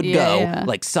goggles would go,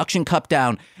 like suction cup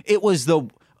down. It was the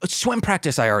swim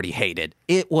practice I already hated.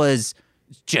 It was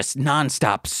just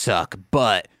nonstop suck,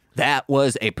 but that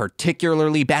was a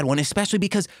particularly bad one, especially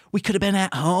because we could have been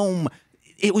at home.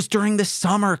 It was during the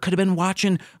summer, could have been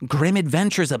watching Grim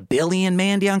Adventures of Billy and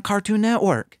Mandy on Cartoon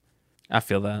Network. I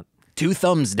feel that. 2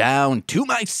 thumbs down to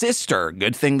my sister.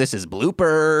 Good thing this is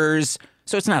bloopers,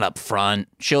 so it's not up front.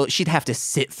 She'd have to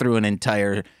sit through an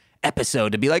entire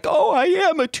episode to be like, oh, I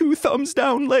am a 2 thumbs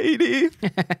down lady.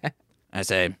 I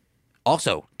say,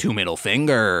 also 2 middle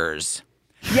fingers.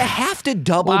 You have to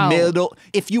double middle.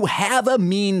 If you have a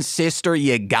mean sister,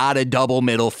 you gotta double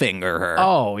middle finger her.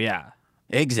 Oh, yeah.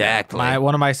 Exactly.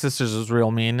 One of my sisters was real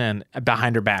mean and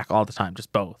behind her back all the time,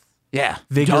 just both. Yeah.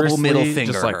 Vigorously, double middle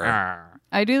finger just like, her. Arr.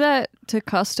 I do that to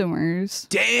customers.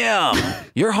 Damn.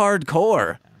 You're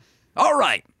hardcore. All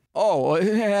right. Oh,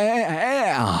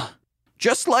 yeah.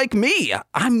 Just like me.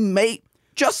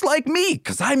 Just like me,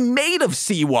 because I'm made of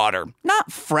seawater.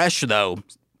 Not fresh, though.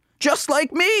 Just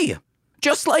like me.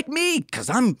 Just like me, because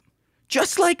I'm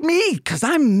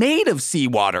made of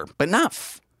seawater, but not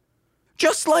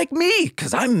just like me,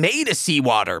 because I'm made of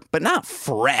seawater, but not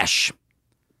fresh.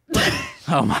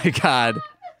 Oh my God.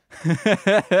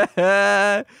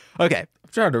 Okay. I'm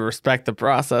trying to respect the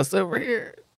process over here.